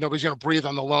 thank God nobody's going to breathe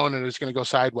on the loan and it's going to go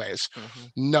sideways. Hmm.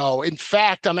 No, in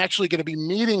fact, I'm actually going to be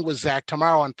meeting with Zach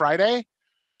tomorrow on Friday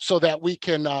so that we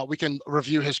can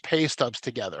review his pay stubs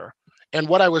together. And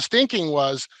what I was thinking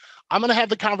was, I'm going to have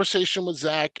the conversation with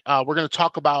Zach. We're going to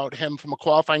talk about him from a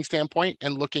qualifying standpoint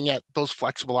and looking at those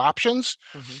flexible options.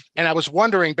 Hmm. And I was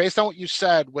wondering, based on what you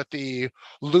said with the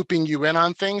looping you in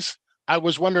on things, I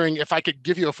was wondering if I could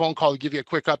give you a phone call to give you a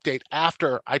quick update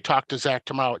after I talk to Zach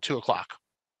tomorrow at 2 o'clock.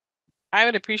 I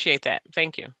would appreciate that.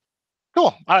 Thank you.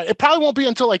 Cool. All right. It probably won't be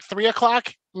until like 3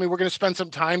 o'clock. I mean, we're going to spend some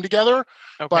time together,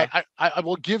 but Okay. I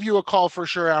will give you a call for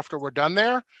sure after we're done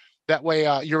there. That way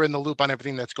you're in the loop on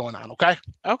everything that's going on. Okay.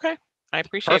 Okay. I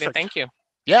appreciate it. Perfect. Thank you.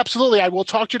 Yeah, absolutely. I will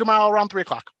talk to you tomorrow around 3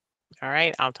 o'clock. All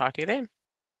right. I'll talk to you then.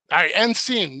 All right. End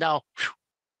scene. Now,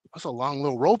 that's a long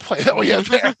little role play that we have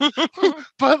there.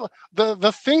 But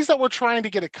the things that we're trying to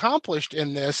get accomplished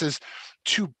in this is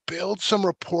to build some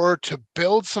rapport, to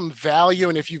build some value.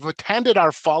 And if you've attended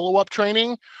our follow-up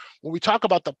training, when we talk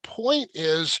about, the point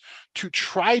is to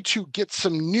try to get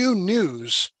some new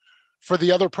news for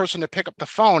the other person to pick up the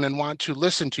phone and want to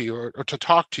listen to you or to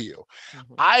talk to you.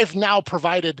 Mhm. I've now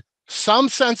provided some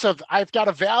sense of, I've got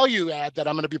a value add that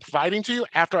I'm going to be providing to you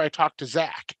after I talk to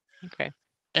Zach. Okay.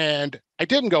 And I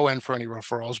didn't go in for any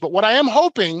referrals. But what I am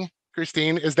hoping,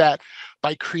 Christine, is that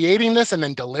by creating this and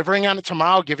then delivering on it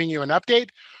tomorrow, giving you an update,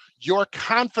 your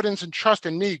confidence and trust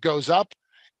in me goes up.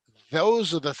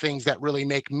 Those are the things that really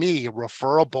make me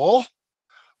referable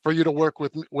for you to work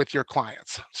with your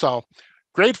clients. So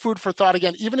great food for thought.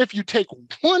 Again, even if you take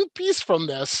one piece from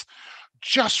this,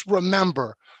 just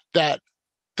remember that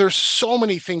there's so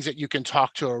many things that you can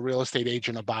talk to a real estate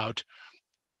agent about.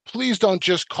 Please don't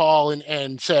just call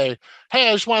and say, hey,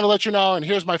 I just want to let you know, and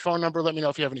here's my phone number. Let me know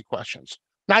if you have any questions.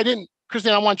 Now, I didn't,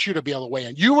 Christine, I want you to be able to weigh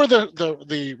in. You were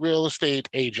the real estate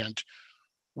agent.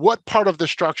 What part of the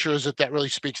structure is it that really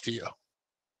speaks to you?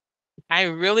 I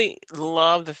really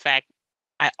love the fact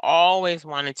I always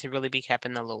wanted to really be kept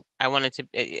in the loop. I wanted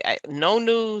to, no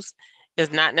news is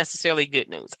not necessarily good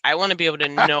news. I want to be able to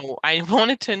know, I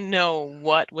wanted to know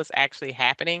what was actually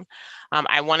happening.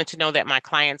 I wanted to know that my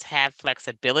clients have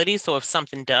flexibility. So if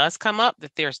something does come up,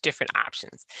 that there's different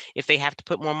options. If they have to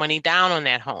put more money down on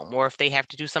that home, or if they have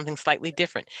to do something slightly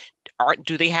different, or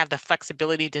do they have the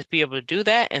flexibility to be able to do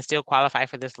that and still qualify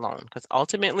for this loan? Because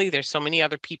ultimately, there's so many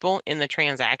other people in the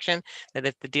transaction that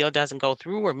if the deal doesn't go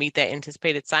through or meet that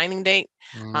anticipated signing date,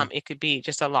 Mm. it could be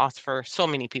just a loss for so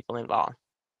many people involved.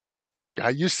 Yeah,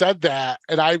 you said that,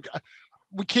 and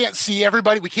we can't see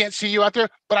everybody. We can't see you out there,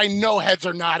 but I know heads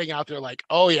are nodding out there like,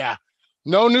 oh yeah,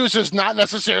 no news is not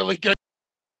necessarily good.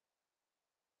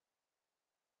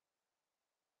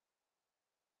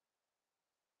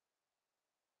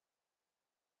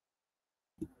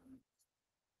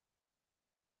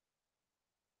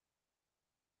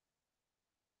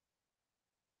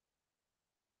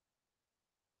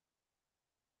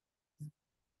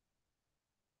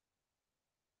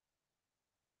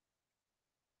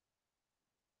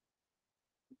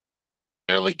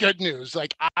 necessarily good news.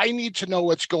 Like, I need to know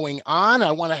what's going on.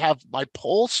 I want to have my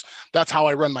pulse. That's how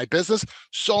I run my business.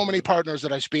 So many partners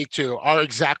that I speak to are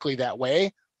exactly that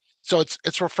way. So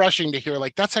it's refreshing to hear,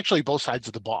 like, that's actually both sides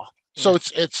of the ball. So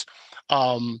Yeah.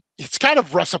 it's kind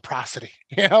of reciprocity,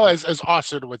 as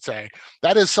Austin would say.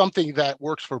 That is something that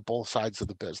works for both sides of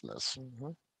the business.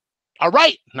 Mhm. All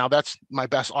right, now that's my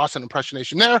best Austin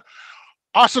impersonation there.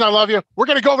 Austin, I love you. We're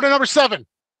going to go over to number 7.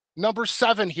 Number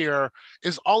 7 here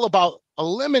is all about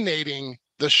eliminating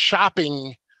the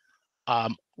shopping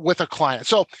with a client.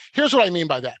 So here's what I mean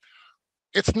by that.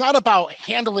 It's not about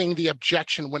handling the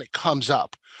objection when it comes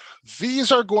up.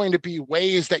 These are going to be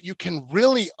ways that you can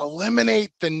really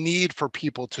eliminate the need for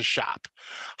people to shop.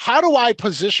 How do I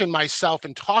position myself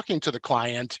in talking to the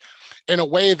client in a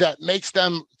way that makes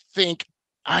them think,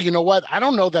 you know what, I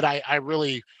don't know that I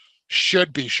really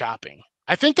should be shopping.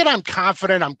 I think that I'm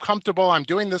confident, I'm comfortable, I'm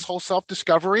doing this whole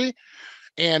self-discovery,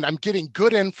 and I'm getting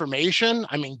good information,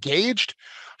 I'm engaged.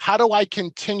 How do I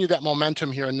continue that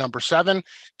momentum here in number 7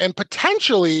 and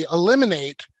potentially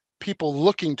eliminate people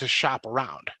looking to shop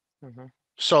around? Mhm.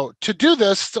 So to do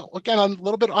this, so again, a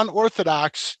little bit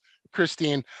unorthodox,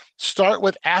 Christine, start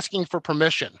with asking for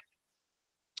permission.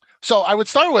 So I would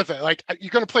start with it, like,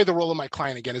 you're going to play the role of my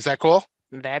client again. Is that cool?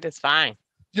 That is fine.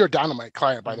 You're a dynamite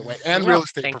client, by the way, and real No,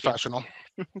 estate thank you. professional.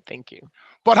 Thank you.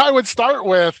 But I would start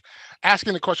with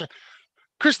asking the question,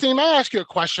 Christine, may I ask you a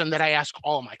question that I ask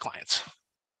all of my clients?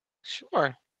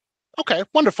 Sure. Okay,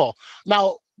 wonderful.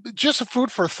 Now, just a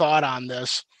food for thought on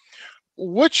this.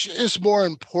 Which is more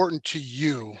important to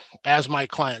you as my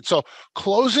client? So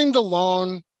closing the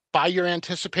loan by your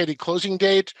anticipated closing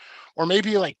date, or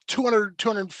maybe like 200,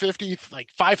 250, like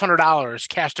 $500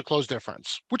 cash to close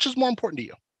difference, which is more important to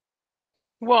you?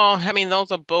 Well, I mean,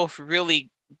 those are both really,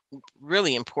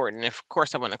 really important. Of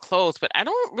course, I want to close, but I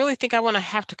don't really think I want to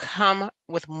have to come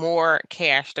with more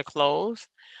cash to close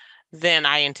than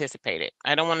I anticipated.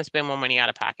 I don't want to spend more money out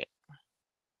of pocket.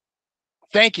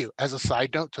 Thank you. As a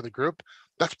side note to the group,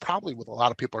 that's probably what a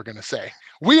lot of people are going to say.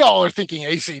 We all are thinking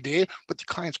ACD, but the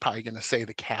client's probably going to say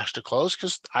the cash to close,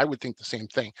 because I would think the same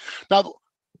thing. Now,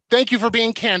 thank you for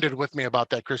being candid with me about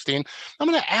that, Christine. I'm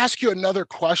going to ask you another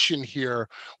question here.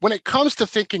 When it comes to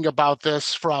thinking about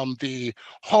this from the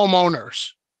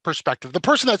homeowner's perspective, the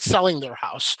person that's selling their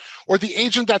house, or the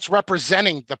agent that's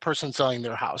representing the person selling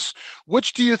their house,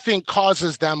 which do you think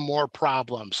causes them more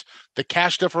problems? The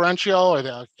cash differential or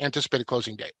the anticipated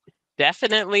closing date?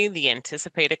 Definitely the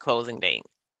anticipated closing date.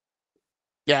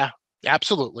 Yeah,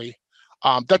 absolutely.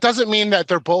 That doesn't mean that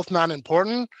they're both not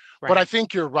important, but I Right.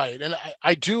 think you're right. And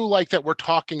I do like that we're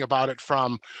talking about it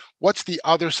from what's the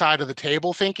other side of the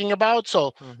table thinking about.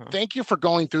 So Mhm. thank you for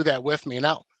going through that with me.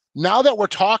 Now that we're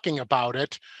talking about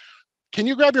it, can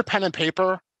you grab your pen and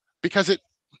paper? Because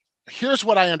here's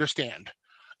what I understand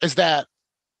is that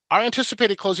our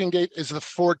anticipated closing date is the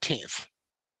 14th.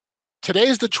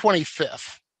 Today's the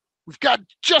 25th. We've got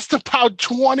just about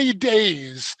 20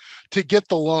 days to get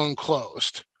the loan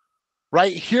closed.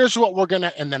 Right? Here's what we're going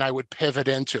to, and then I would pivot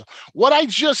into. What I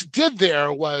just did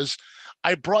there was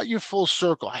I brought you full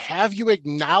circle. I have you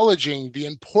acknowledging the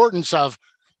importance of,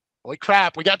 holy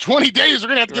crap, we got 20 days. We're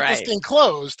going to have to get this Right. thing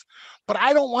closed. But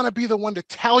I don't want to be the one to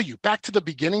tell you. Back to the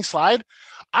beginning slide.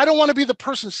 I don't want to be the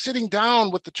person sitting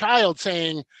down with the child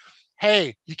saying,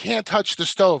 hey, you can't touch the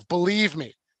stove. Believe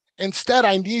me. Instead,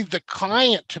 I need the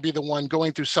client to be the one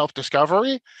going through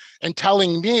self-discovery and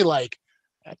telling me, like,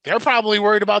 they're probably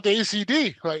worried about the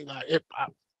ACD. Like,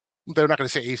 they're not going to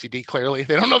say ACD clearly.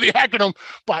 They don't know the acronym,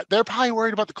 but they're probably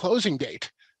worried about the closing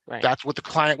date. Right. That's what the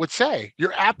client would say.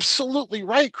 You're absolutely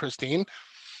right, Christine.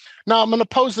 Now I'm going to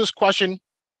pose this question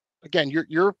again.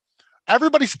 You're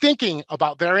everybody's thinking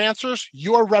about their answers.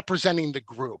 You're representing the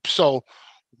group. So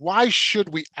why should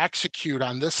we execute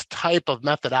on this type of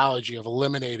methodology of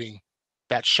eliminating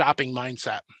that shopping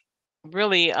mindset?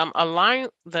 Really allowing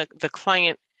the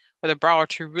client or the borrower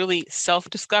to really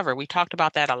self-discover. We talked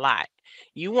about that a lot.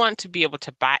 You want to be able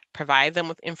to provide them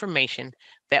with information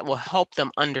that will help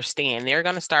them understand. They're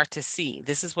going to start to see,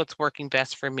 this is what's working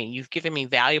best for me. You've given me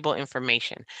valuable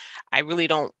information. I really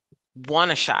don't want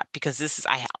to shop because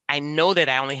I know that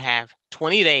I only have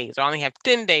 20 days or I only have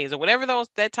 10 days or whatever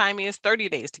that time is, 30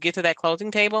 days to get to that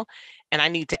closing table, and I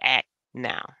need to act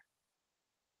now.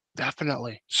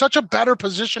 Definitely. Such a better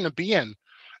position to be in.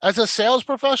 As a sales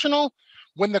professional,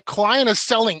 when the client is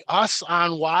selling us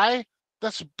on why,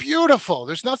 that's beautiful.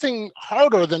 There's nothing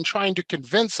harder than trying to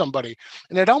convince somebody.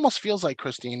 And it almost feels like,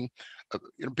 Christine,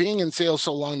 being in sales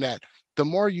so long, that the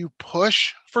more you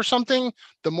push for something,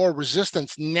 the more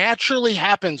resistance naturally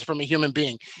happens from a human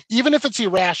being, even if it's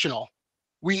irrational.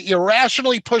 We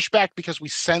irrationally push back because we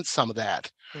sense some of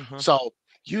that. Mm-hmm. So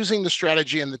using the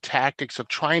strategy and the tactics of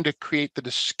trying to create the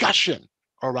discussion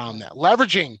around that,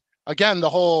 leveraging again the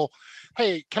whole,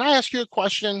 hey, can I ask you a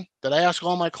question that I ask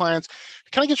all my clients?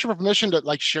 Can I get your permission to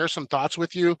like share some thoughts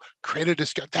with you? Create a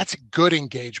discussion. That's good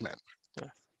engagement. Yeah.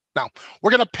 Now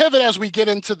we're going to pivot as we get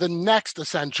into the next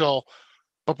essential.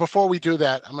 But before we do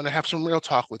that, I'm going to have some real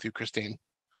talk with you, Christine.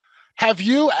 Have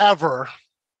you ever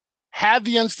had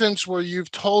the instance where you've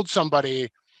told somebody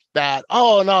that,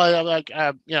 oh no,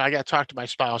 I got to talk to my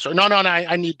spouse, or no,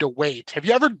 I need to wait? Have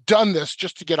you ever done this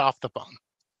just to get off the phone?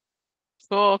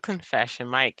 Full confession,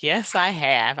 Mike. Yes, I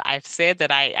have. I've said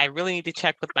that I really need to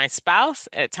check with my spouse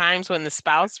at times when the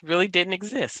spouse really didn't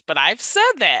exist, but I've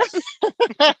said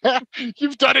that.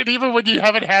 You've done it even when you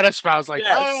haven't had a spouse. Like, oh,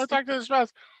 I Yes. want to talk to the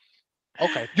spouse.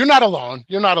 Okay, you're not alone.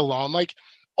 You're not alone. Like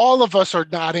all of us are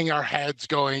nodding our heads,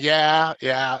 going, yeah,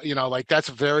 yeah. Like that's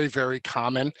very, very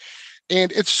common.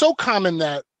 And it's so common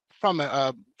that from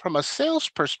a sales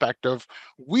perspective,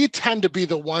 we tend to be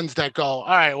the ones that go, all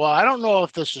right, well, I don't know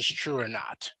if this is true or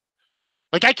not.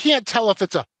 Like I can't tell if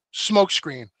it's a smoke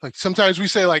screen. Like sometimes we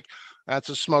say like that's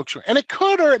a smoke screen. And it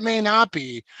could or it may not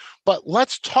be, but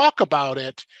let's talk about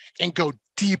it and go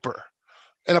deeper.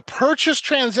 In a purchase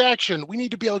transaction, we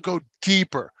need to be able to go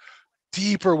deeper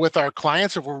with our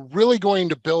clients if we're really going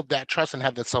to build that trust and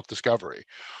have that self-discovery.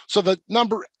 So the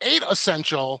number 8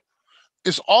 essential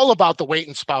is all about the weight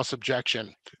and spouse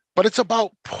objection, but it's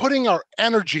about putting our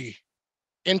energy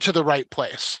into the right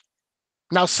place.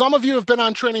 Now, some of you have been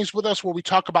on trainings with us where we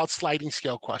talk about sliding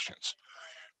scale questions.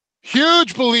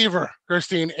 Huge believer,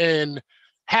 Christine, in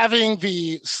having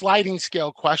the sliding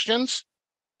scale questions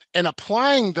and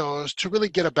applying those to really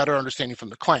get a better understanding from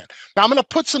the client. Now, I'm going to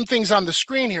put some things on the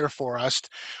screen here for us,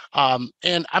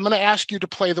 and I'm going to ask you to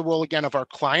play the role again of our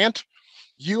client.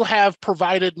 You have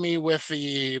provided me with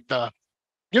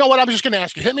you know what? I'm just going to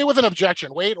ask you. Hit me with an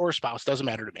objection. Weight or spouse, doesn't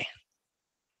matter to me.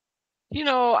 You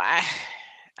know,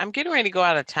 I'm getting ready to go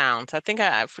out of town, so I think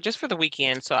for just for the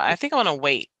weekend. So I think I want to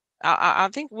wait. I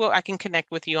think I can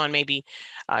connect with you on maybe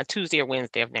Tuesday or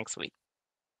Wednesday of next week.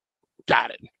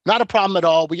 Got it. Not a problem at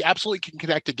all. We absolutely can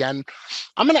connect again.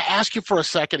 I'm going to ask you for a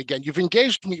second again. You've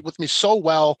engaged with me so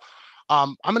well.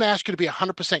 I'm going to ask you to be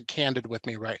 100% candid with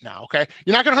me right now. Okay.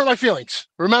 You're not going to hurt my feelings.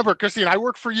 Remember, Christine, I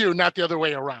work for you, not the other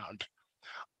way around.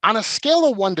 On a scale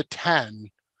of 1 to 10,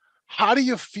 how do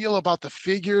you feel about the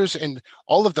figures and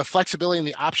all of the flexibility and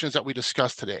the options that we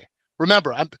discussed today?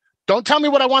 Remember, don't tell me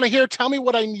what I want to hear. Tell me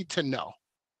what I need to know.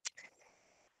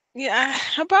 Yeah,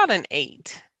 about an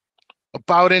 8.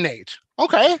 About an 8.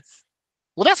 Okay.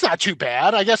 Well, that's not too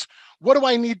bad. I guess, what do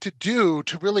I need to do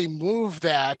to really move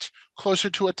that closer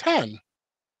to a 10?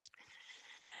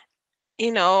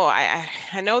 You know, I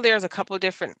know there's a couple of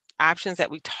different options that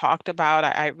we talked about.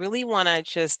 I really want to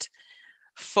just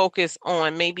focus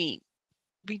on maybe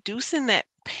reducing that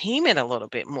payment a little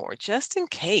bit more, just in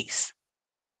case.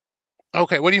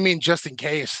 Okay, what do you mean just in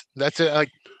case? That's it. Like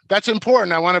that's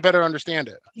important. I want to better understand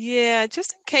it. Yeah,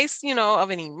 just in case, of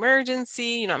an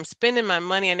emergency. I'm spending my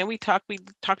money. I know we talked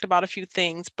about a few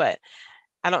things, but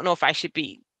I don't know if I should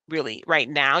be really right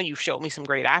now. You showed me some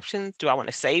great options. Do I want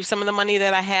to save some of the money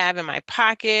that I have in my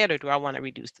pocket, or do I want to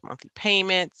reduce the monthly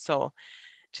payment? So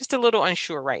just a little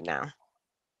unsure right now.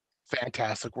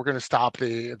 Fantastic. We're going to stop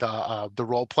the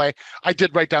role play. I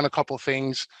did write down a couple of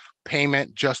things.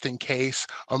 Payment just in case,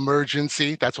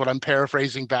 emergency. That's what I'm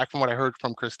paraphrasing back from what I heard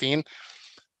from Christine.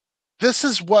 This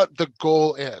is what the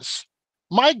goal is.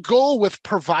 My goal with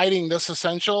providing this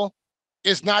essential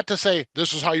is not to say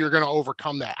this is how you're going to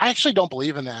overcome that. I actually don't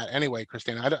believe in that anyway,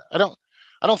 Christina. I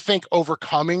don't think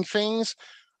overcoming things.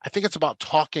 I think it's about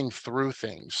talking through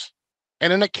things.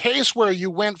 And in a case where you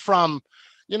went from,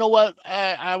 you know what,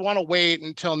 I want to wait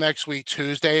until next week,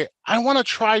 Tuesday, I want to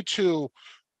try to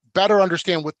better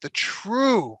understand what the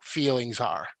true feelings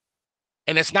are.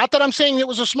 And it's not that I'm saying it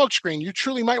was a smokescreen. You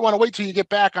truly might want to wait till you get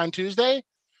back on Tuesday,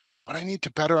 but I need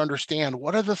to better understand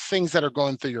what are the things that are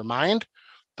going through your mind.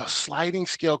 The sliding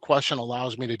scale question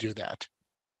allows me to do that.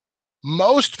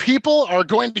 Most people are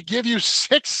going to give you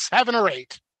 6, 7, or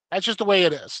 8. That's just the way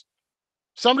it is.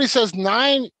 Somebody says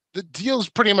 9, the deal's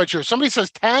pretty much yours. Somebody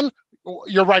says 10,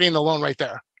 you're writing the loan right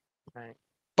there. Right.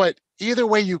 But either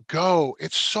way you go,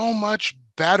 it's so much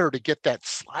better to get that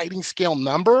sliding scale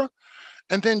number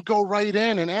and then go right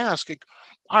in and ask,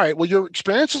 all right, well, your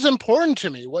experience is important to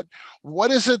me.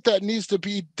 What is it that needs to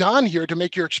be done here to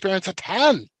make your experience a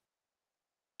 10?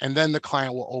 And then the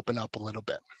client will open up a little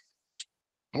bit.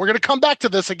 We're going to come back to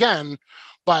this again,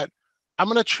 but I'm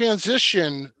going to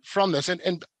transition from this.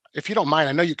 And if you don't mind,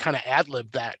 I know you kind of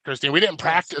ad-libbed that, Christine. We didn't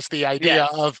practice the idea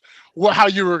Yes. of how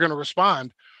you were going to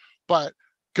respond, but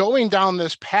going down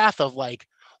this path of like,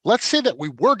 let's say that we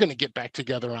were going to get back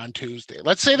together on Tuesday.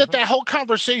 Let's say that whole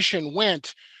conversation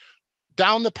went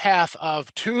down the path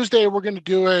of Tuesday, we're going to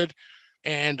do it.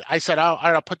 And I said,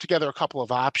 I'll put together a couple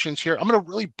of options here. I'm going to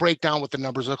really break down what the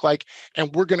numbers look like,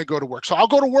 and we're going to go to work. So I'll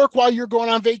go to work while you're going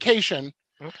on vacation.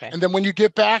 Okay. And then when you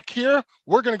get back here,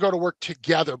 we're going to go to work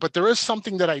together. But there is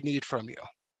something that I need from you.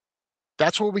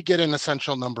 That's where we get in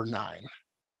essential number 9.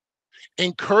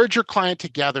 Encourage your client to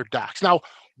gather docs. Now,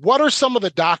 what are some of the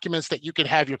documents that you could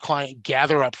have your client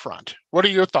gather up front? What are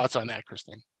your thoughts on that,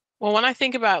 Christine? Well, when I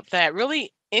think about that,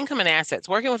 really income and assets,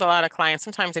 working with a lot of clients,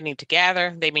 sometimes they need to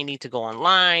gather, they may need to go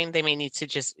online, they may need to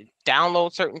just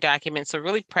download certain documents. So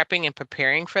really prepping and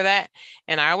preparing for that.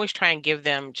 And I always try and give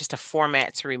them just a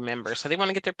format to remember. So they want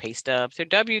to get their pay stubs, their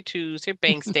W-2s, their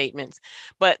bank statements.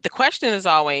 But the question is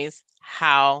always,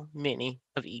 how many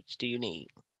of each do you need?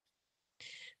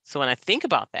 So when I think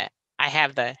about that, I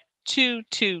have the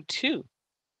 2-2-2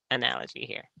 analogy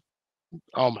here.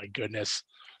 Oh my goodness.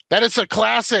 That is a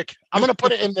classic. I'm going to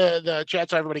put it in the chat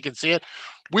so everybody can see it.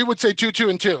 We would say 2, 2,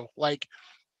 and 2. Like,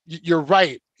 you're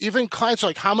right. Even clients are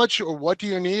like, how much or what do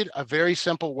you need? A very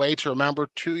simple way to remember: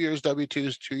 2 years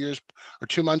W-2s, 2 years or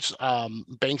 2 months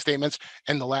bank statements,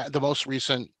 and the most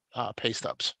recent pay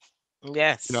stubs.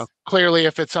 Yes. Clearly,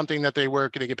 if it's something that they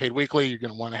work, they get paid weekly, you're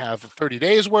going to want to have 30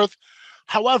 days worth.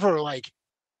 However, like,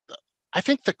 I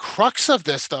think the crux of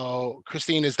this, though,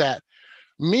 Christine, is that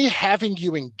me having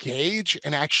you engage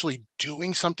and actually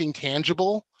doing something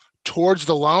tangible towards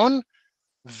the loan,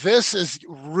 this is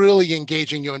really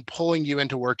engaging you and pulling you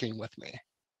into working with me.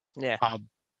 Yeah.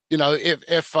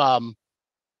 If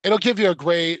it'll give you a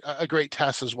great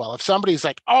test as well. If somebody's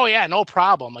like, oh yeah, no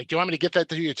problem. Like, do you want me to get that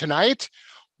to you tonight?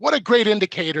 What a great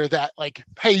indicator that, like,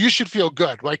 hey, you should feel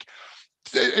good. Like,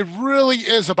 it really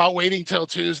is about waiting till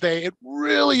Tuesday. It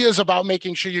really is about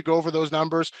making sure you go over those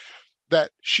numbers, that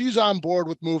she's on board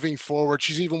with moving forward.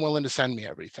 She's even willing to send me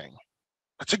everything.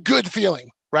 That's a good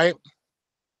feeling, right?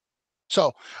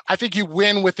 So I think you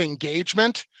win with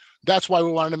engagement. That's why we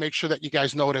wanted to make sure that you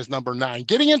guys know it as number 9.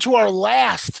 Getting into our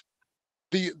last,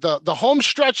 the home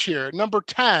stretch here, number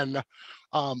 10.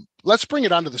 Let's bring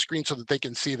it onto the screen so that they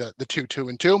can see the 2, 2,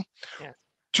 and 2. Yeah.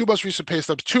 2 most recent pay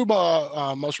stubs, 2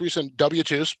 most recent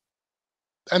W-2s,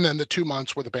 and then the 2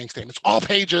 months worth of bank statements. All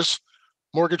pages.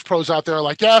 Mortgage pros out there are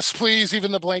like, yes, please,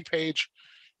 even the blank page.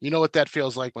 You know what that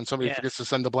feels like when somebody forgets to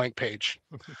send the blank page.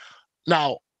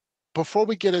 Now, before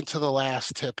we get into the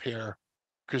last tip here,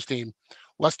 Christine,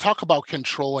 let's talk about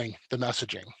controlling the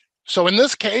messaging. So in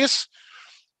this case,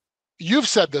 you've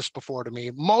said this before to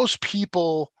me, most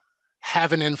people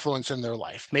have an influence in their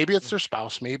life. Maybe it's their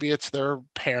spouse, maybe it's their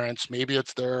parents, maybe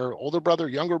it's their older brother,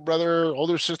 younger brother,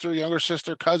 older sister, younger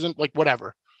sister, cousin, like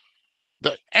whatever.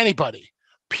 Anybody.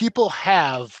 People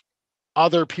have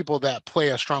other people that play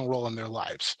a strong role in their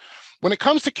lives. When it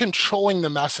comes to controlling the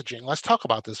messaging, let's talk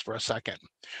about this for a second.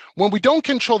 When we don't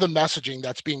control the messaging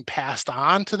that's being passed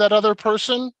on to that other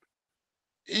person,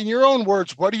 in your own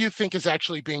words, what do you think is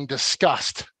actually being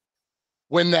discussed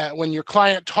when your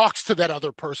client talks to that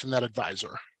other person, that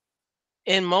advisor?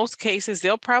 In most cases,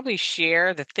 they'll probably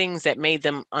share the things that made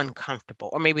them uncomfortable,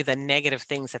 or maybe the negative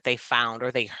things that they found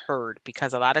or they heard,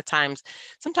 because a lot of times,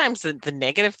 sometimes the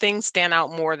negative things stand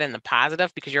out more than the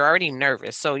positive because you're already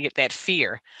nervous. So you get that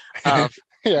fear of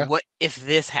Yeah. what if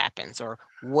this happens, or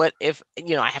what if,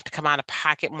 I have to come out of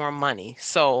pocket more money.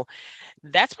 So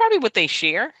that's probably what they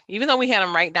share, even though we had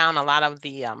them write down a lot of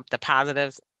the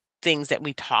positive things that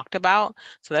we talked about.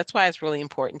 So that's why it's really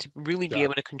important to really be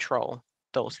able to control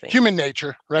those things. Human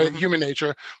nature, right? Mhm. Human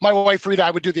nature. My wife, Rita,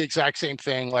 I would do the exact same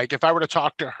thing. Like, if I were to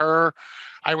talk to her,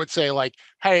 I would say, like,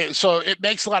 hey, so it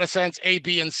makes a lot of sense, A,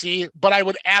 B, and C, but I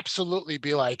would absolutely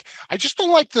be like, I just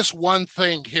don't like this one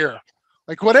thing here.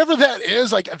 Like, whatever that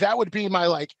is, like, that would be my,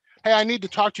 like, hey, I need to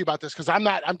talk to you about this because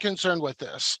I'm concerned with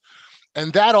this.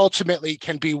 And that ultimately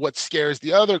can be what scares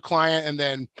the other client, and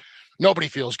then nobody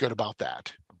feels good about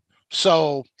that.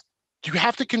 So you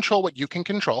have to control what you can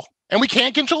control, and we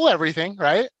can't control everything,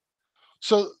 right?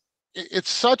 So it's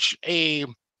such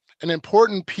an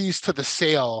important piece to the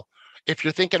sale if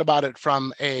you're thinking about it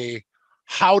from a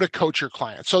how to coach your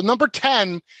client. So number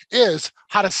 10 is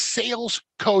how to sales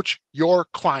coach your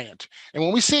client. And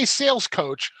when we say sales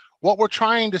coach, what we're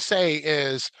trying to say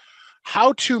is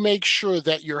how to make sure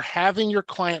that you're having your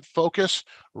client focus,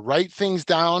 write things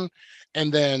down,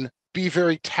 and then be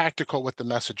very tactical with the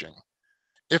messaging.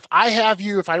 If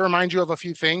I remind you of a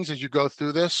few things as you go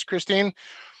through this, Christine,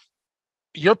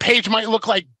 your page might look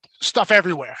like stuff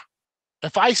everywhere.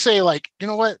 If I say like, you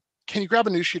know what, can you grab a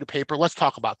new sheet of paper? Let's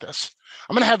talk about this.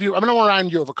 I'm going to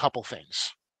remind you of a couple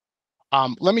things.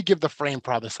 Let me give the frame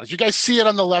for how this is. You guys see it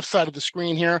on the left side of the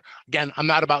screen here. Again, I'm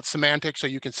not about semantics, so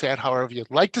you can say it however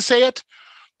you'd like to say it,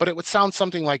 but it would sound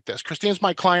something like this. Christine's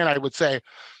my client. I would say,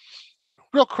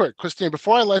 real quick, Christine,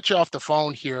 before I let you off the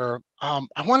phone here,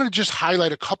 I wanted to just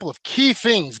highlight a couple of key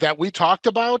things that we talked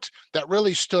about that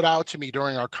really stood out to me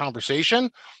during our conversation.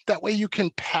 That way you can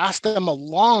pass them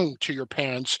along to your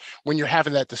parents when you're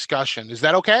having that discussion. Is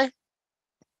that okay?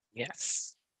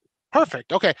 Yes.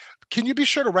 Perfect. Okay. Can you be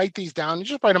sure to write these down? You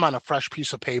just write them on a fresh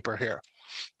piece of paper here.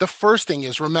 The first thing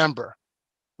is, remember,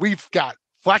 we've got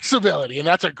flexibility, and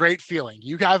that's a great feeling.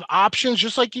 You have options,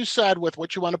 just like you said, with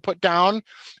what you want to put down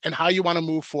and how you want to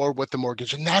move forward with the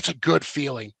mortgage. And that's a good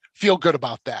feeling. Feel good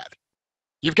about that.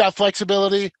 You've got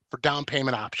flexibility for down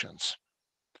payment options.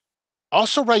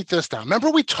 Also, write this down. Remember,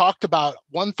 we talked about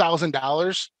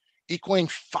 $1,000 equaling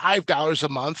 $5 a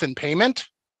month in payment?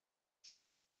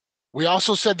 We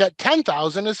also said that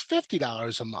 $10,000 is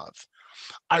 $50 a month.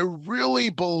 I really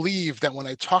believe that when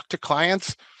I talk to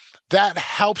clients, that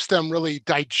helps them really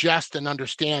digest and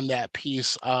understand that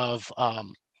piece of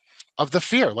the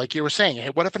fear. Like you were saying,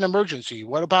 hey, what if an emergency?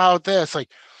 What about this? Like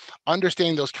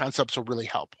understanding those concepts will really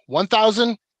help.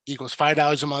 1,000 equals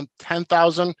 $5 a month.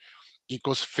 10,000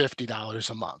 equals $50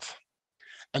 a month.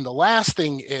 And the last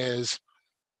thing is,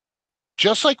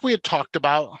 just like we had talked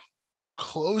about,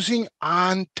 closing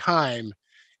on time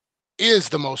is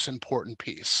the most important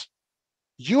piece.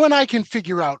 You and I can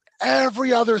figure out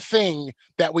every other thing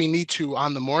that we need to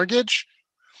on the mortgage,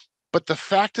 but the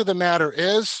fact of the matter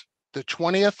is the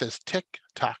 20th is tick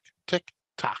tock, tick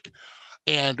tock.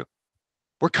 And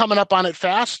we're coming up on it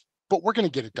fast, but we're going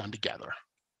to get it done together.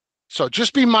 So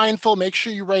just be mindful, make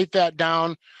sure you write that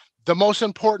down. The most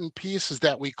important piece is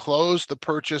that we close the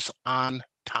purchase on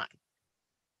time.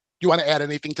 You want to add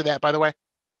anything to that, by the way?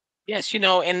 Yes,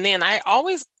 and then I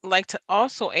always like to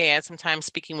also add, sometimes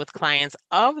speaking with clients,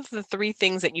 of the three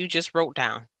things that you just wrote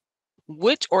down,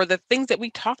 which or the things that we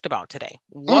talked about today,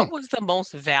 what Mm. was the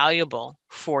most valuable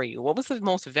for you? What was the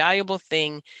most valuable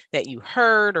thing that you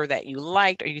heard or that you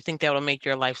liked or you think that will make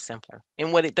your life simpler?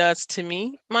 And what it does to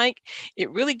me, Mike,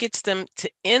 it really gets them to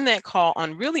end that call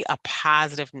on really a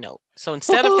positive note. So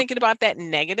instead of thinking about that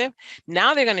negative,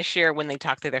 now they're going to share when they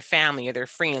talk to their family or their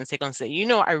friends. They're going to say,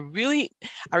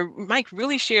 Mike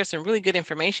really shared some really good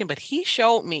information, but he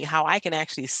showed me how I can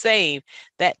actually save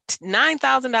that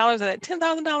 $9,000 or that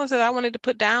 $10,000 that I wanted to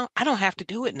put down. I don't have to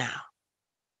do it now.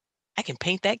 I can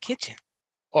paint that kitchen.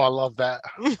 Oh, I love that.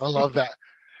 I love that.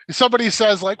 Somebody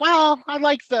says like, well,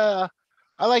 what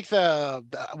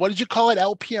did you call it?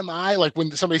 LPMI? Like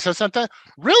when somebody says something,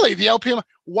 really the LPMI,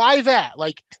 why that?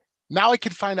 Like now I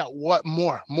can find out what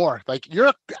more, like you're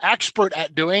an expert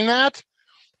at doing that.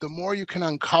 The more you can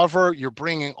uncover, you're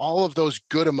bringing all of those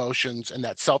good emotions and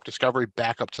that self-discovery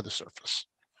back up to the surface.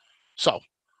 So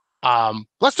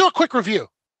let's do a quick review.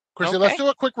 Christy, let's Okay. do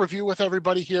a quick review with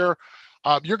everybody here.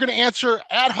 You're going to answer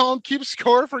at home, keep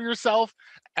score for yourself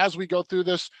as we go through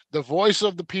this. The voice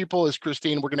of the people is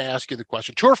Christine. We're going to ask you the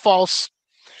question. True or false?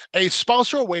 A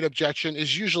spousal or weight objection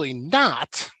is usually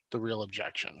not the real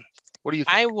objection. What do you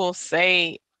think? I will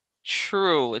say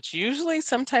true. It's usually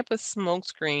some type of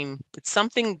smokescreen. It's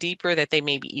something deeper that they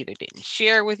maybe either didn't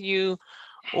share with you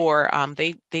or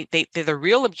they're the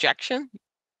real objection.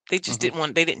 They just they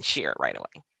didn't share it right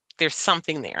away. There's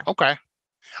something there. Okay.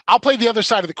 I'll play the other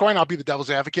side of the coin. I'll be the devil's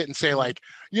advocate and say, Mhm. like,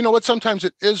 you know what? Sometimes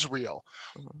it is real.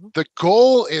 Mhm. The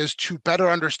goal is to better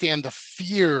understand the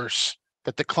fears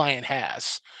that the client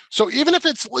has. So even if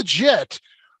it's legit,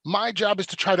 my job is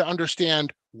to try to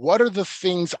understand what are the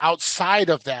things outside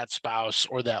of that spouse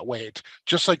or that weight,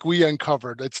 just like we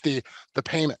uncovered. It's the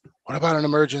payment. What about an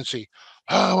emergency?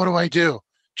 Oh, what do I do?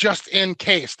 Just in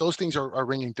case. Those things are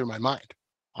ringing through my mind.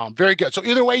 Very good. So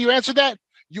either way you answer that,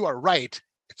 you are right.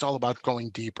 It's all about going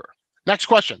deeper. Next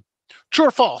question. True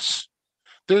or false?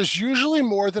 There's usually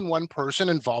more than one person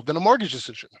involved in a mortgage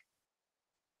decision.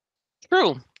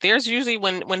 True. There's usually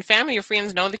when family or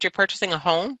friends know that you're purchasing a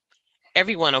home,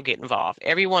 everyone will get involved.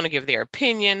 Everyone will give their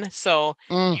opinion. So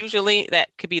Mm, usually that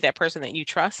could be that person that you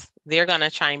trust. They're going to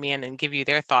chime in and give you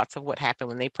their thoughts of what happened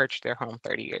when they purchased their home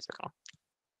 30 years ago.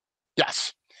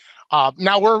 yes.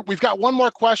 Now we've got one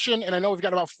more question, and I know we've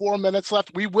got about 4 minutes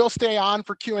left. We will stay on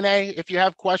for Q&A. If you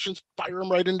have questions, fire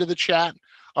them right into the chat,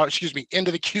 or excuse me,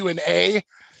 into the Q&A,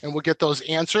 and we'll get those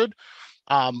answered.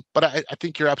 But I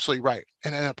think you're absolutely right.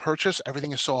 And in a purchase,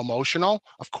 everything is so emotional.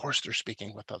 Of course, they're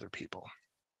speaking with other people.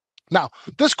 Now,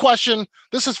 this question,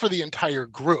 this is for the entire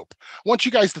group. I want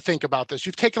you guys to think about this.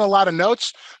 You've taken a lot of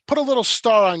notes. Put a little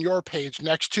star on your page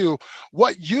next to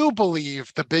what you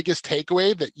believe the biggest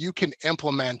takeaway that you can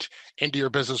implement into your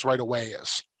business right away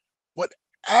is.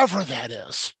 Whatever that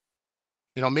is.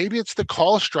 You know, maybe it's the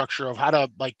call structure of how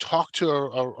to like talk to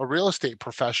a real estate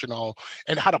professional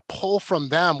and how to pull from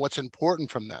them what's important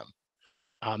from them.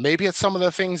 Maybe it's some of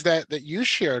the things that you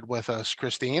shared with us,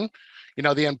 Christine. You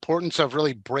know, the importance of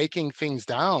really breaking things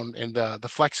down and the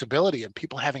flexibility of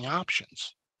people having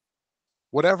options.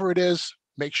 Whatever it is,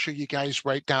 make sure you guys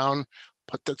write down,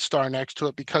 put that star next to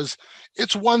it, because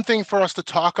it's one thing for us to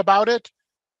talk about it,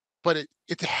 but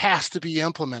it has to be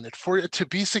implemented. For it to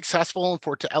be successful and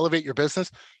for it to elevate your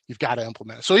business, you've got to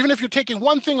implement it. So even if you're taking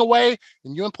one thing away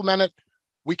and you implement it,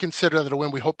 we consider that a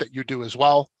win. We hope that you do as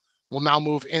well. We'll now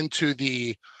move into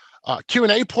the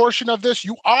Q&A portion of this.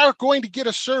 You are going to get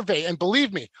a survey, and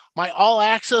believe me, my All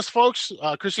Access folks,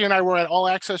 Chrissy and I were at All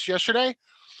Access yesterday.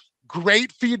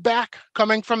 Great feedback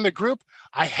coming from the group.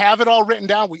 I have it all written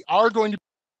down. We are going to.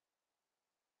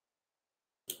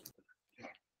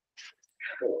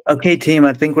 Okay, team,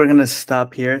 I think we're going to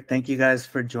stop here. Thank you guys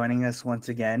for joining us once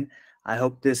again. I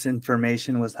hope this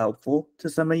information was helpful to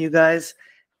some of you guys.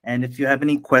 And if you have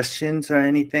any questions or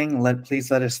anything,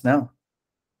 please let us know.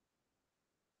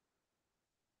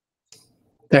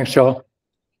 Thanks, Joel.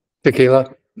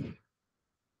 Tequila.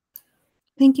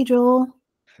 Thank you, Joel.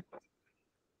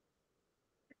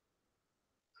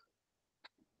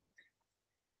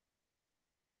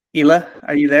 Hila,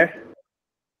 are you there?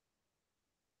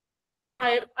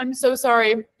 I'm so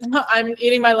sorry. I'm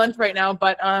eating my lunch right now,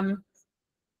 but